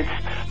food buckets.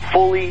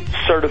 Fully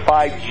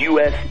certified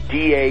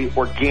USDA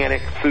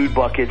organic food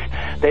buckets.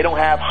 They don't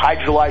have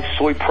hydrolyzed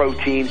soy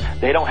protein.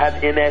 They don't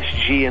have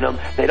MSG in them.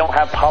 They don't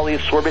have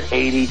polyascorbate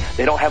 80.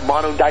 They don't have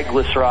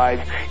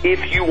monodiglycerides.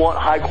 If you want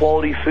high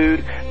quality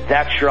food,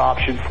 that's your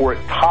option for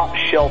it. Top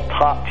shelf,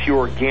 top tier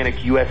organic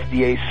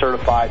USDA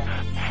certified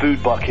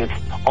food buckets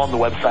on the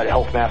website at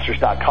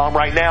healthmasters.com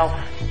right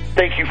now.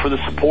 Thank you for the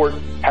support.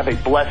 Have a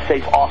blessed,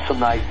 safe, awesome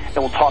night, and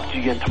we'll talk to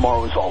you again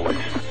tomorrow as always.